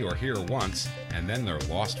might see or hear once, and then they're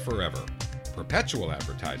lost forever. Perpetual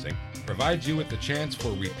advertising provides you with the chance for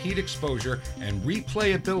repeat exposure and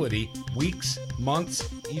replayability weeks, months,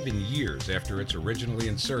 even years after it's originally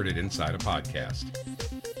inserted inside a podcast.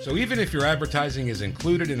 So even if your advertising is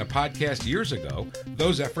included in a podcast years ago,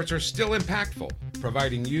 those efforts are still impactful,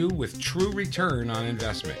 providing you with true return on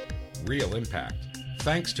investment, real impact,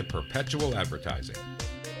 thanks to perpetual advertising.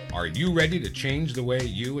 Are you ready to change the way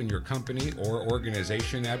you and your company or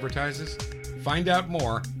organization advertises? Find out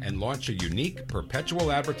more and launch a unique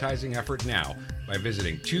perpetual advertising effort now by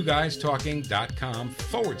visiting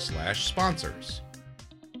twoguystalking.com/sponsors.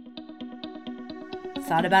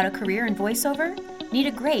 Thought about a career in voiceover? Need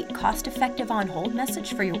a great, cost-effective on-hold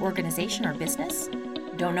message for your organization or business?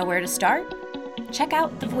 Don't know where to start? Check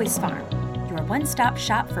out The Voice Farm, your one-stop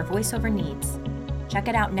shop for voiceover needs. Check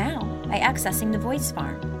it out now by accessing The Voice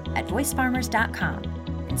Farm at voicefarmers.com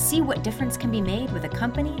and see what difference can be made with a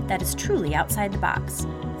company that is truly outside the box.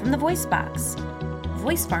 From the Voice Box,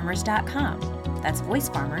 voicefarmers.com. That's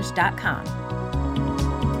voicefarmers.com.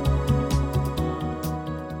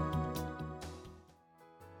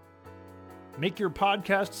 Make your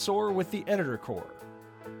podcast soar with the Editor Core.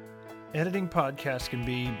 Editing podcasts can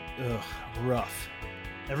be, rough.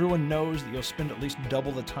 Everyone knows that you'll spend at least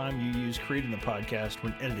double the time you use creating the podcast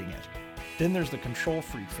when editing it. Then there's the control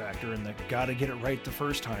freak factor and the gotta get it right the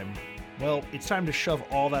first time. Well, it's time to shove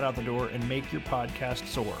all that out the door and make your podcast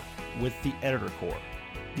soar with the Editor Core.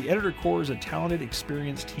 The Editor Core is a talented,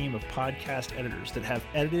 experienced team of podcast editors that have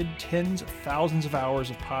edited tens of thousands of hours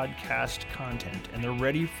of podcast content, and they're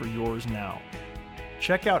ready for yours now.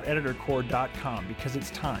 Check out editorcore.com because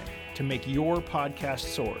it's time to make your podcast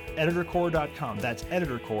soar. Editorcore.com. That's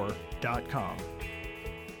editorcore.com.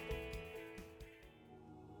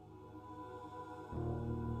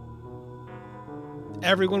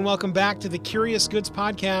 Everyone, welcome back to the Curious Goods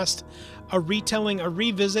Podcast, a retelling, a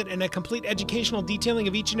revisit, and a complete educational detailing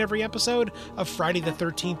of each and every episode of Friday the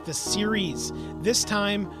 13th, the series. This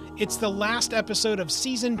time, it's the last episode of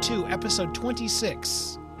Season 2, Episode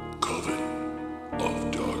 26. Coven of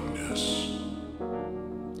Darkness.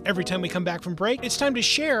 Every time we come back from break, it's time to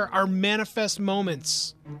share our manifest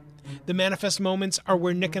moments. The manifest moments are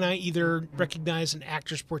where Nick and I either recognize an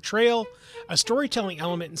actor's portrayal, a storytelling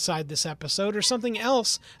element inside this episode, or something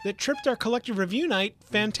else that tripped our collective review night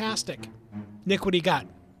fantastic. Nick, what do you got?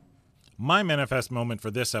 My manifest moment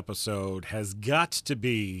for this episode has got to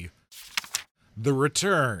be the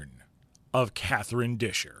return of Catherine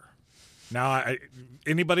Disher. Now,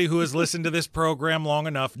 anybody who has listened to this program long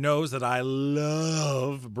enough knows that I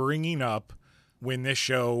love bringing up when this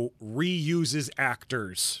show reuses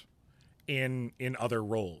actors in other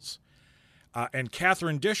roles. And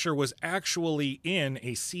Catherine Disher was actually in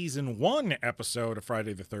a Season 1 episode of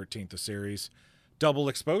Friday the 13th, the series, Double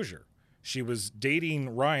Exposure. She was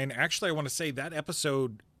dating Ryan. Actually, I want to say that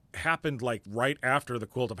episode happened like right after the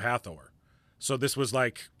Quilt of Hathor. So this was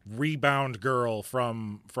like rebound girl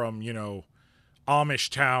from Amish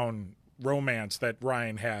town romance that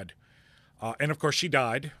Ryan had. And of course she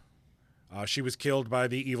died. She was killed by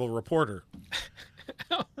the evil reporter.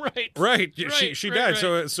 Right. She died.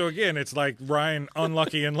 Right. So again, it's like Ryan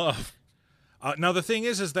unlucky in love. Now the thing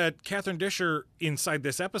is that Catherine Disher inside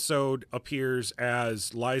this episode appears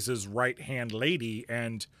as Liza's right-hand lady,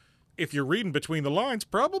 and if you're reading between the lines,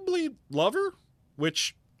 probably love her,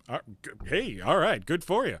 which, hey, all right, good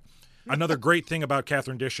for you. Another great thing about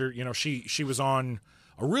Catherine Disher, she was on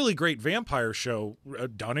a really great vampire show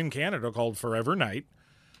done in Canada called Forever Night.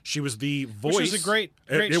 She was the voice. Which was a great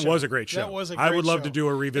show. It was a great show. That was a great I would love show. to do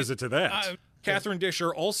a revisit to that. Catherine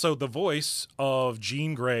Disher, also the voice of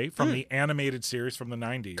Jean Grey from the animated series from the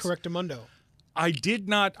 90s. Correctamundo.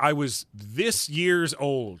 I was this years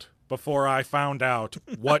old before I found out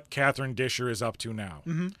what Catherine Disher is up to now.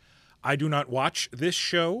 Mm-hmm. I do not watch this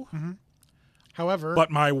show. Mm-hmm. However, but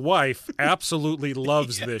my wife absolutely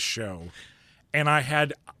loves this show. And I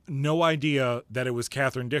had no idea that it was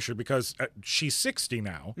Catherine Disher because she's 60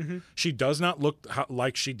 now. Mm-hmm. She does not look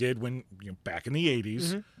like she did when back in the 80s.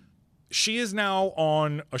 Mm-hmm. She is now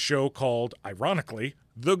on a show called, ironically,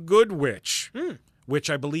 The Good Witch, which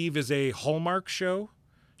I believe is a Hallmark show.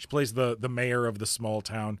 She plays the mayor of the small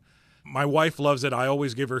town. My wife loves it. I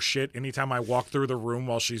always give her shit anytime I walk through the room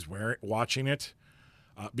while she's watching it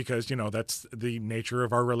because, that's the nature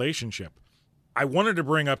of our relationship. I wanted to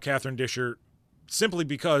bring up Catherine Disher simply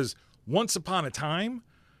because once upon a time,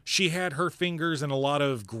 she had her fingers in a lot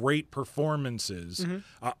of great performances.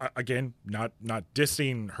 Mm-hmm. Again, not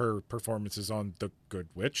dissing her performances on The Good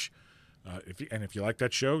Witch. If you like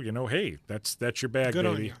that show, hey, that's your bag, good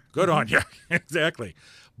baby. On you. Good on you. Exactly.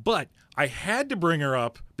 But I had to bring her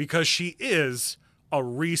up because she is a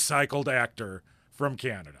recycled actor from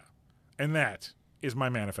Canada. And that is my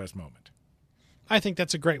manifest moment. I think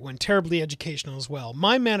that's a great one. Terribly educational as well.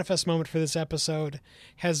 My manifest moment for this episode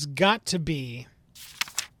has got to be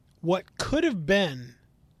what could have been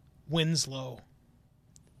Winslow.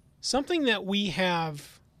 Something that we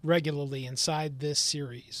have regularly inside this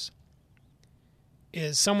series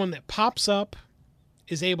is someone that pops up,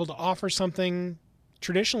 is able to offer something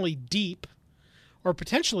traditionally deep or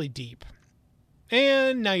potentially deep,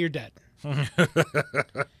 and now you're dead.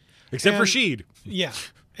 Except for Rashid. Yeah.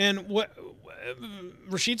 And what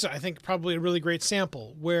Rashid's, I think, probably a really great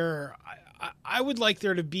sample where I would like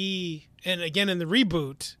there to be, and again in the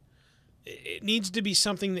reboot, it needs to be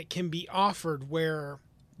something that can be offered where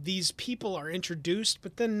these people are introduced,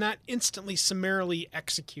 but then not instantly summarily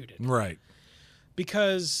executed. Right.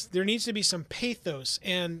 Because there needs to be some pathos.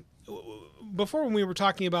 And before, when we were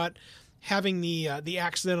talking about having the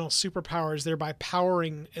accidental superpowers, thereby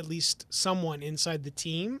powering at least someone inside the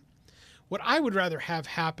team, what I would rather have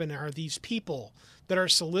happen are these people that are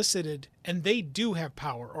solicited and they do have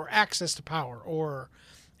power or access to power or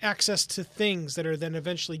access to things that are then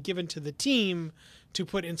eventually given to the team to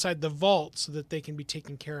put inside the vault so that they can be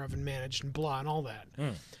taken care of and managed and blah and all that.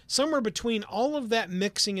 Somewhere between all of that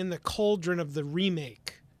mixing in the cauldron of the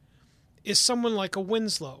remake is someone like a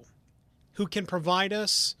Winslow who can provide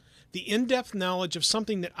us the in-depth knowledge of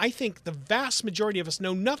something that I think the vast majority of us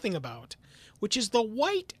know nothing about, which is the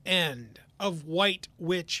white end of White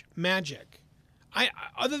Witch magic.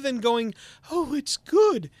 Other than going, oh, it's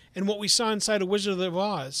good, and what we saw inside of Wizard of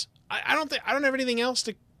Oz, I don't have anything else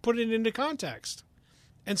to put it into context.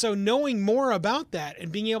 And so knowing more about that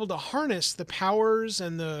and being able to harness the powers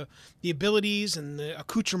and the abilities and the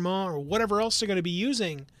accoutrement or whatever else they're going to be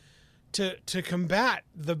using to combat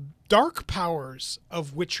the dark powers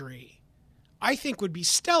of witchery, I think would be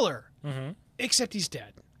stellar. Except he's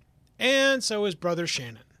dead. And so is Brother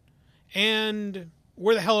Shannon. And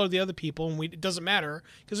where the hell are the other people? And it doesn't matter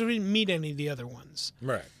because we didn't meet any of the other ones.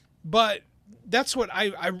 Right. But that's what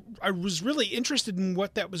I was really interested in,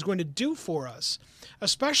 what that was going to do for us,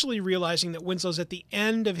 especially realizing that Winslow's at the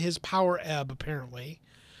end of his power ebb, apparently,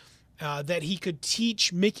 that he could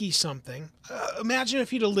teach Mickey something. Imagine if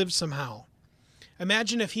he'd have lived somehow.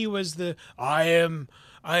 Imagine if he was I am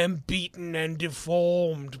beaten and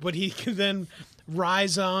deformed, but he could then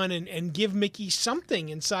rise on and give Mickey something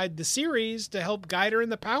inside the series to help guide her in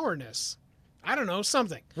the powerness. I don't know,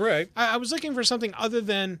 something. Right. I was looking for something other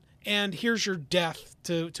than, and here's your death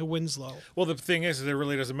to Winslow. Well, the thing is, it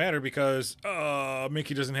really doesn't matter because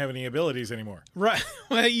Mickey doesn't have any abilities anymore. Right.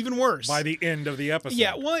 Well, even worse. By the end of the episode.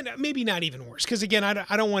 Yeah, well, maybe not even worse. Because, again,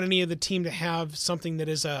 I don't want any of the team to have something that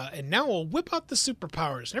is and now we'll whip out the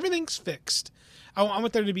superpowers. Everything's fixed. I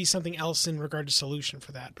want there to be something else in regard to solution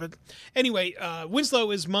for that. But anyway,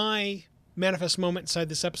 Winslow is my manifest moment inside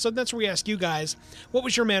this episode. That's where we ask you guys, what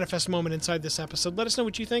was your manifest moment inside this episode? Let us know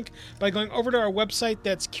what you think by going over to our website.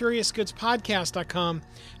 That's CuriousGoodsPodcast.com.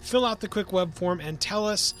 Fill out the quick web form and tell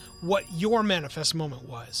us what your manifest moment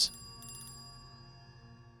was.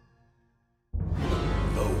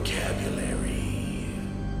 Vocabulary.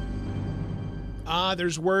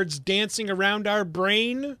 There's words dancing around our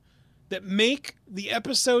brain that make the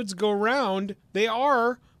episodes go round. They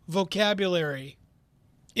are vocabulary.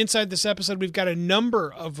 Inside this episode, we've got a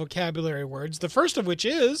number of vocabulary words, the first of which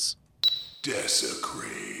is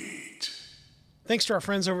desecrate. Thanks to our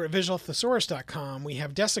friends over at visualthesaurus.com, we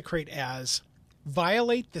have desecrate as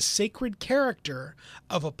violate the sacred character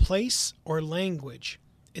of a place or language.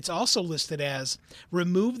 It's also listed as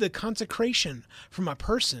remove the consecration from a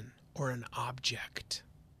person or an object.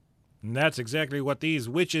 And that's exactly what these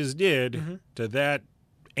witches did to that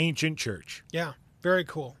ancient church. Yeah, very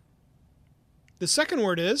cool. The second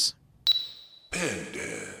word is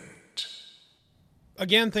pendant.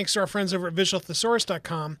 Again, thanks to our friends over at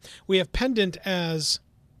visualthesaurus.com, we have pendant as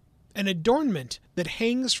an adornment that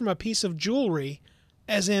hangs from a piece of jewelry,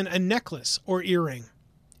 as in a necklace or earring.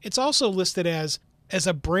 It's also listed as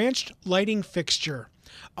a branched lighting fixture,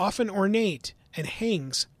 often ornate and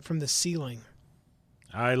hangs from the ceiling.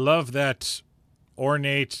 I love that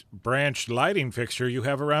ornate branched lighting fixture you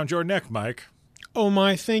have around your neck, Mike. Oh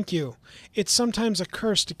my, thank you. It's sometimes a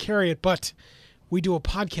curse to carry it, but we do a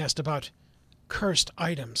podcast about cursed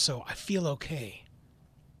items, so I feel okay.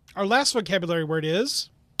 Our last vocabulary word is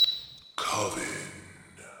Coven.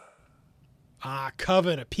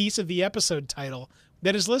 Coven, a piece of the episode title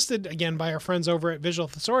that is listed, again, by our friends over at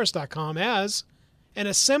visualthesaurus.com as an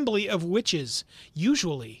assembly of witches,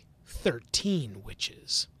 usually 13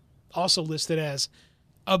 witches. Also listed as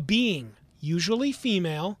a being, usually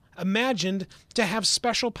female, imagined to have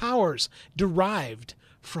special powers derived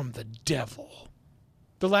from the devil.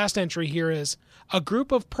 The last entry here is a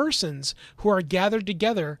group of persons who are gathered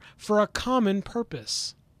together for a common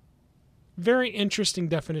purpose. Very interesting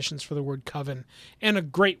definitions for the word coven, and a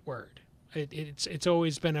great word. It's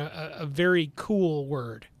always been a very cool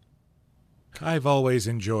word. I've always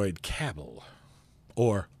enjoyed cabal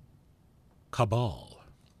or cabal.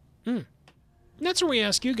 And that's where we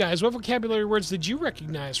ask you guys, what vocabulary words did you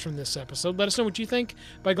recognize from this episode? Let us know what you think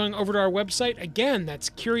by going over to our website. Again, that's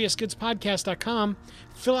CuriousGoodsPodcast.com.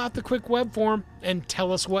 Fill out the quick web form and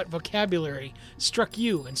tell us what vocabulary struck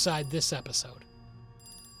you inside this episode.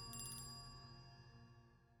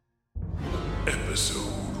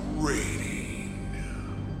 Episode rating.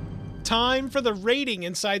 Time for the rating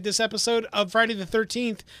inside this episode of Friday the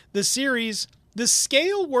 13th, the series. The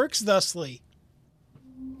scale works thusly.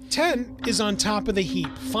 10 is on top of the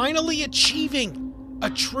heap, finally achieving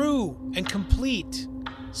a true and complete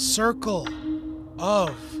circle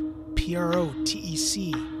of Protec.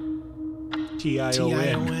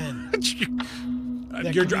 Tion.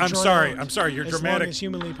 That I'm sorry. Your as dramatic. long as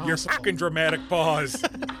humanly possible. Your fucking dramatic pause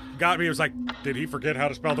got me. It was like, did he forget how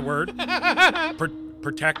to spell the word?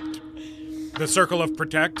 Protect. The circle of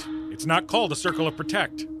protect. It's not called a circle of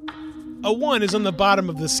protect. A 1 is on the bottom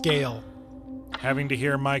of the scale. Having to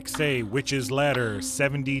hear Mike say witch's ladder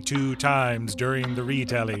 72 times during the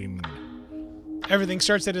retelling. Everything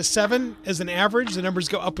starts at a 7 as an average. The numbers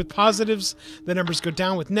go up with positives. The numbers go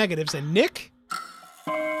down with negatives. And Nick?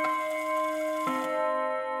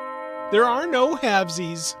 There are no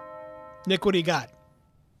halvesies. Nick, what do you got?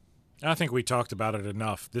 I think we talked about it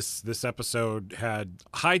enough. This episode had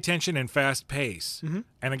high tension and fast pace. Mm-hmm.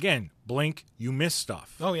 And again, blink, you miss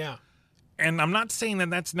stuff. Oh, yeah. And I'm not saying that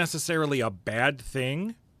that's necessarily a bad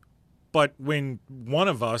thing, but when one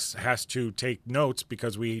of us has to take notes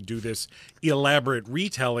because we do this elaborate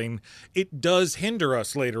retelling, it does hinder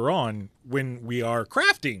us later on when we are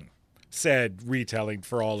crafting said retelling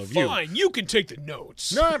for all of you. Fine, you can take the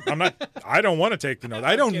notes. No, I'm not. I don't want to take the notes.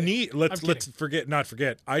 I don't need. Let's kidding. not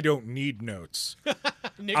forget. I don't need notes.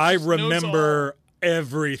 Nick I just knows remember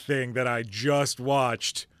everything that I just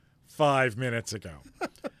watched 5 minutes ago.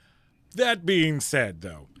 That being said,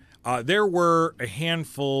 though, there were a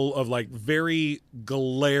handful of very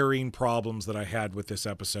glaring problems that I had with this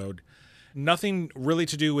episode. Nothing really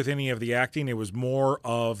to do with any of the acting. It was more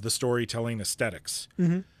of the storytelling aesthetics.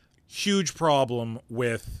 Mm-hmm. Huge problem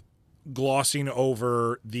with glossing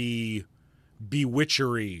over the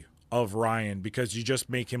bewitchery of Ryan because you just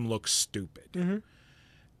make him look stupid. Mm-hmm.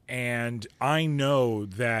 And I know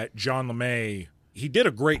that John LeMay, he did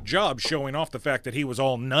a great job showing off the fact that he was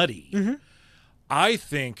all nutty. Mm-hmm. I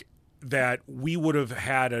think that we would have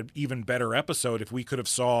had an even better episode if we could have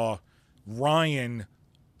saw Ryan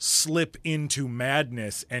slip into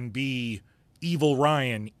madness and be evil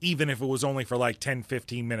Ryan, even if it was only for 10,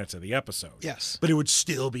 15 minutes of the episode. Yes. But it would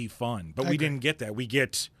still be fun. But we didn't get that. We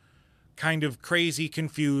get kind of crazy,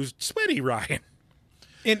 confused, sweaty Ryan.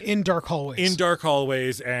 In dark hallways. In dark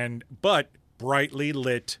hallways, but brightly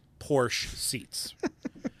lit Porsche seats.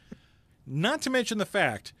 Not to mention the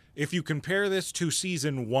fact, if you compare this to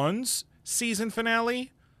season 1's season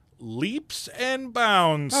finale, leaps and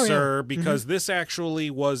bounds, sir, because this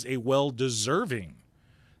actually was a well-deserving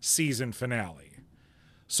season finale.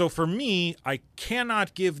 So for me, I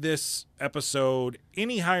cannot give this episode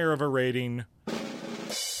any higher of a rating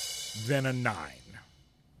than a 9.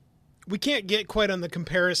 We can't get quite on the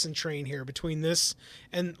comparison train here between this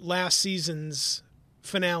and last season's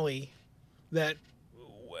finale. That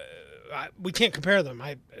we can't compare them.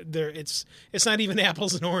 It's not even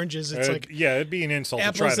apples and oranges. It's it'd be an insult.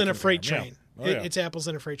 Apples to in a freight them. train. Yeah. Oh, yeah. It's apples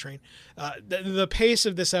in a freight train. The pace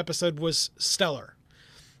of this episode was stellar.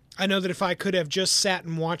 I know that if I could have just sat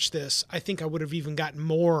and watched this, I think I would have even gotten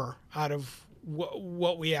more out of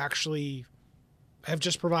what we actually have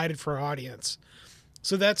just provided for our audience.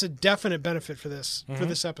 So that's a definite benefit for this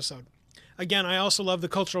episode. Again, I also love the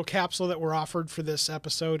cultural capsule that we're offered for this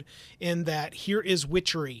episode in that here is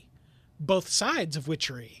witchery, both sides of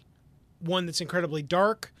witchery. One that's incredibly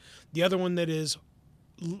dark, the other one that is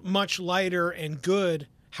much lighter and good,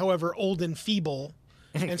 however old and feeble,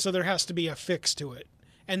 and so there has to be a fix to it.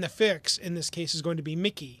 And the fix, in this case, is going to be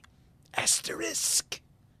Mickey. Asterisk.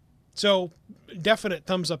 So, definite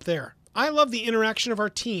thumbs up there. I love the interaction of our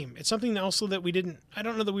team. It's something also that I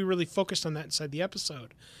don't know that we really focused on that inside the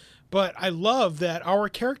episode. But I love that our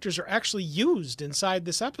characters are actually used inside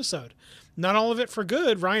this episode. Not all of it for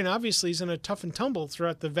good. Ryan obviously is in a tough and tumble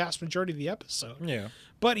throughout the vast majority of the episode. Yeah.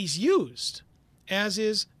 But he's used. As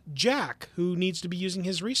is Jack, who needs to be using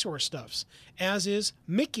his resource stuffs. As is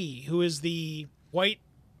Mickey, who is the white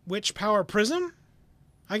witch power prism,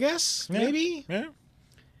 I guess, maybe? Yeah.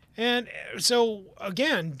 And so,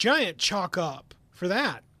 again, giant chalk up for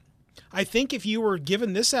that. I think if you were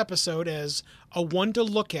given this episode as a one to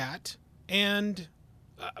look at, and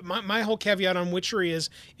my whole caveat on witchery is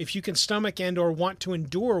if you can stomach and or want to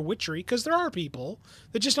endure witchery, because there are people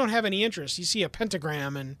that just don't have any interest. You see a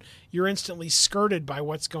pentagram and you're instantly skirted by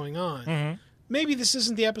what's going on. Mm-hmm. Maybe this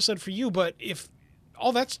isn't the episode for you, but if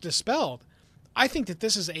all that's dispelled, I think that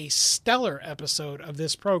this is a stellar episode of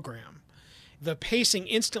this program. The pacing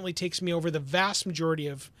instantly takes me over the vast majority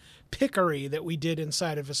of pickery that we did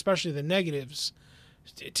inside of especially the negatives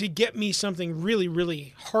to get me something really,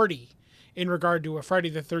 really hearty in regard to a Friday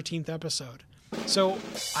the 13th episode. So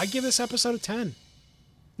I give this episode a 10.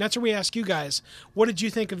 That's where we ask you guys, what did you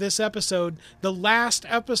think of this episode, the last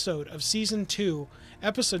episode of Season 2,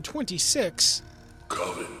 Episode 26,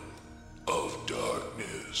 Coven of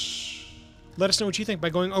Darkness. Let us know what you think by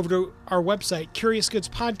going over to our website,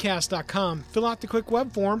 CuriousGoodsPodcast.com. Fill out the quick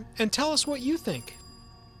web form and tell us what you think.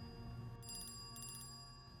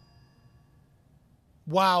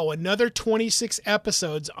 Wow, another 26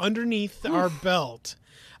 episodes underneath our belt.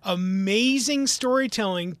 Amazing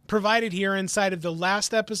storytelling provided here inside of the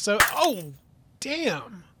last episode. Oh,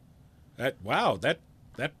 damn. That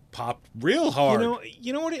popped real hard.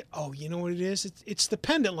 You know what it is? It's the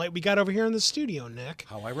pendant light we got over here in the studio, Nick.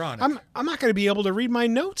 How ironic. I'm not going to be able to read my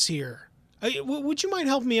notes here. Would you mind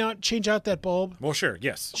helping me out, change out that bulb? Well, sure,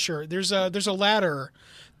 yes. Sure. There's a ladder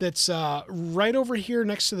that's right over here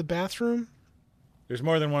next to the bathroom. There's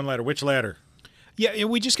more than one ladder. Which ladder? Yeah,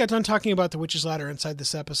 we just got done talking about the witch's ladder inside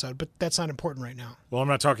this episode, but that's not important right now. Well, I'm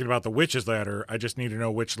not talking about the witch's ladder. I just need to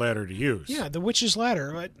know which ladder to use. Yeah, the witch's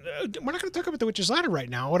ladder. We're not going to talk about the witch's ladder right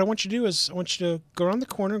now. What I want you to do is I want you to go around the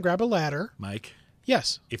corner and grab a ladder. Mike?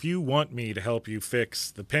 Yes. If you want me to help you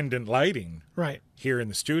fix the pendant lighting here in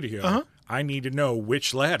the studio, I need to know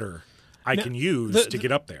which ladder I can use to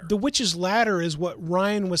get up there. The witch's ladder is what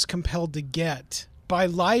Ryan was compelled to get by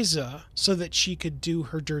Liza so that she could do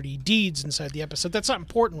her dirty deeds inside the episode. That's not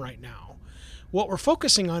important right now. What we're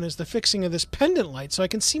focusing on is the fixing of this pendant light so I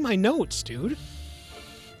can see my notes, dude.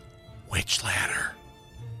 Which ladder?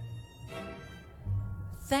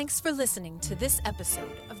 Thanks for listening to this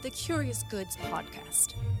episode of the Curious Goods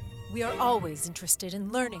podcast. We are always interested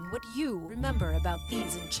in learning what you remember about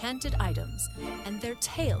these enchanted items and their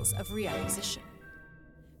tales of reacquisition.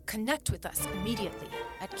 Connect with us immediately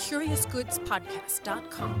at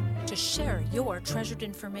CuriousGoodsPodcast.com to share your treasured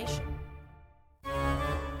information.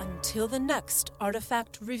 Until the next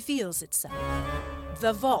artifact reveals itself,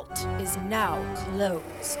 the vault is now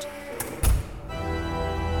closed.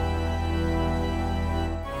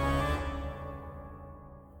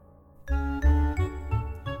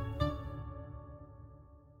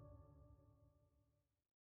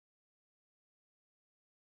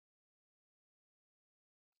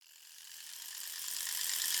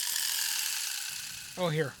 Oh,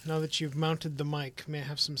 here. Now that you've mounted the mic, may I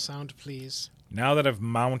have some sound, please? Now that I've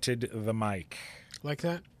mounted the mic. Like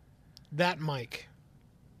that? That mic.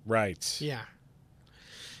 Right. Yeah.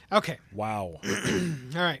 Okay. Wow. All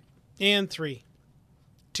right. And 3,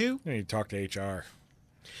 2. I need to talk to HR.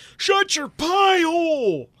 Shut your pie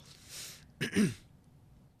hole!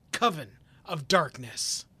 Coven of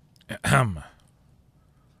Darkness.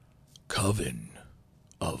 Coven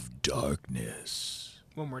of Darkness.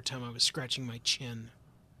 One more time, I was scratching my chin.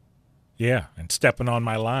 Yeah, and stepping on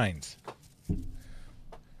my lines.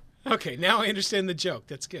 Okay, now I understand the joke.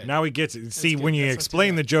 That's good. Now he gets it. See, good. when you That's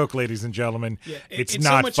explain the joke, ladies and gentlemen, Yeah, it's it's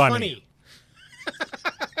not so much funny.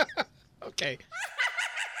 Okay.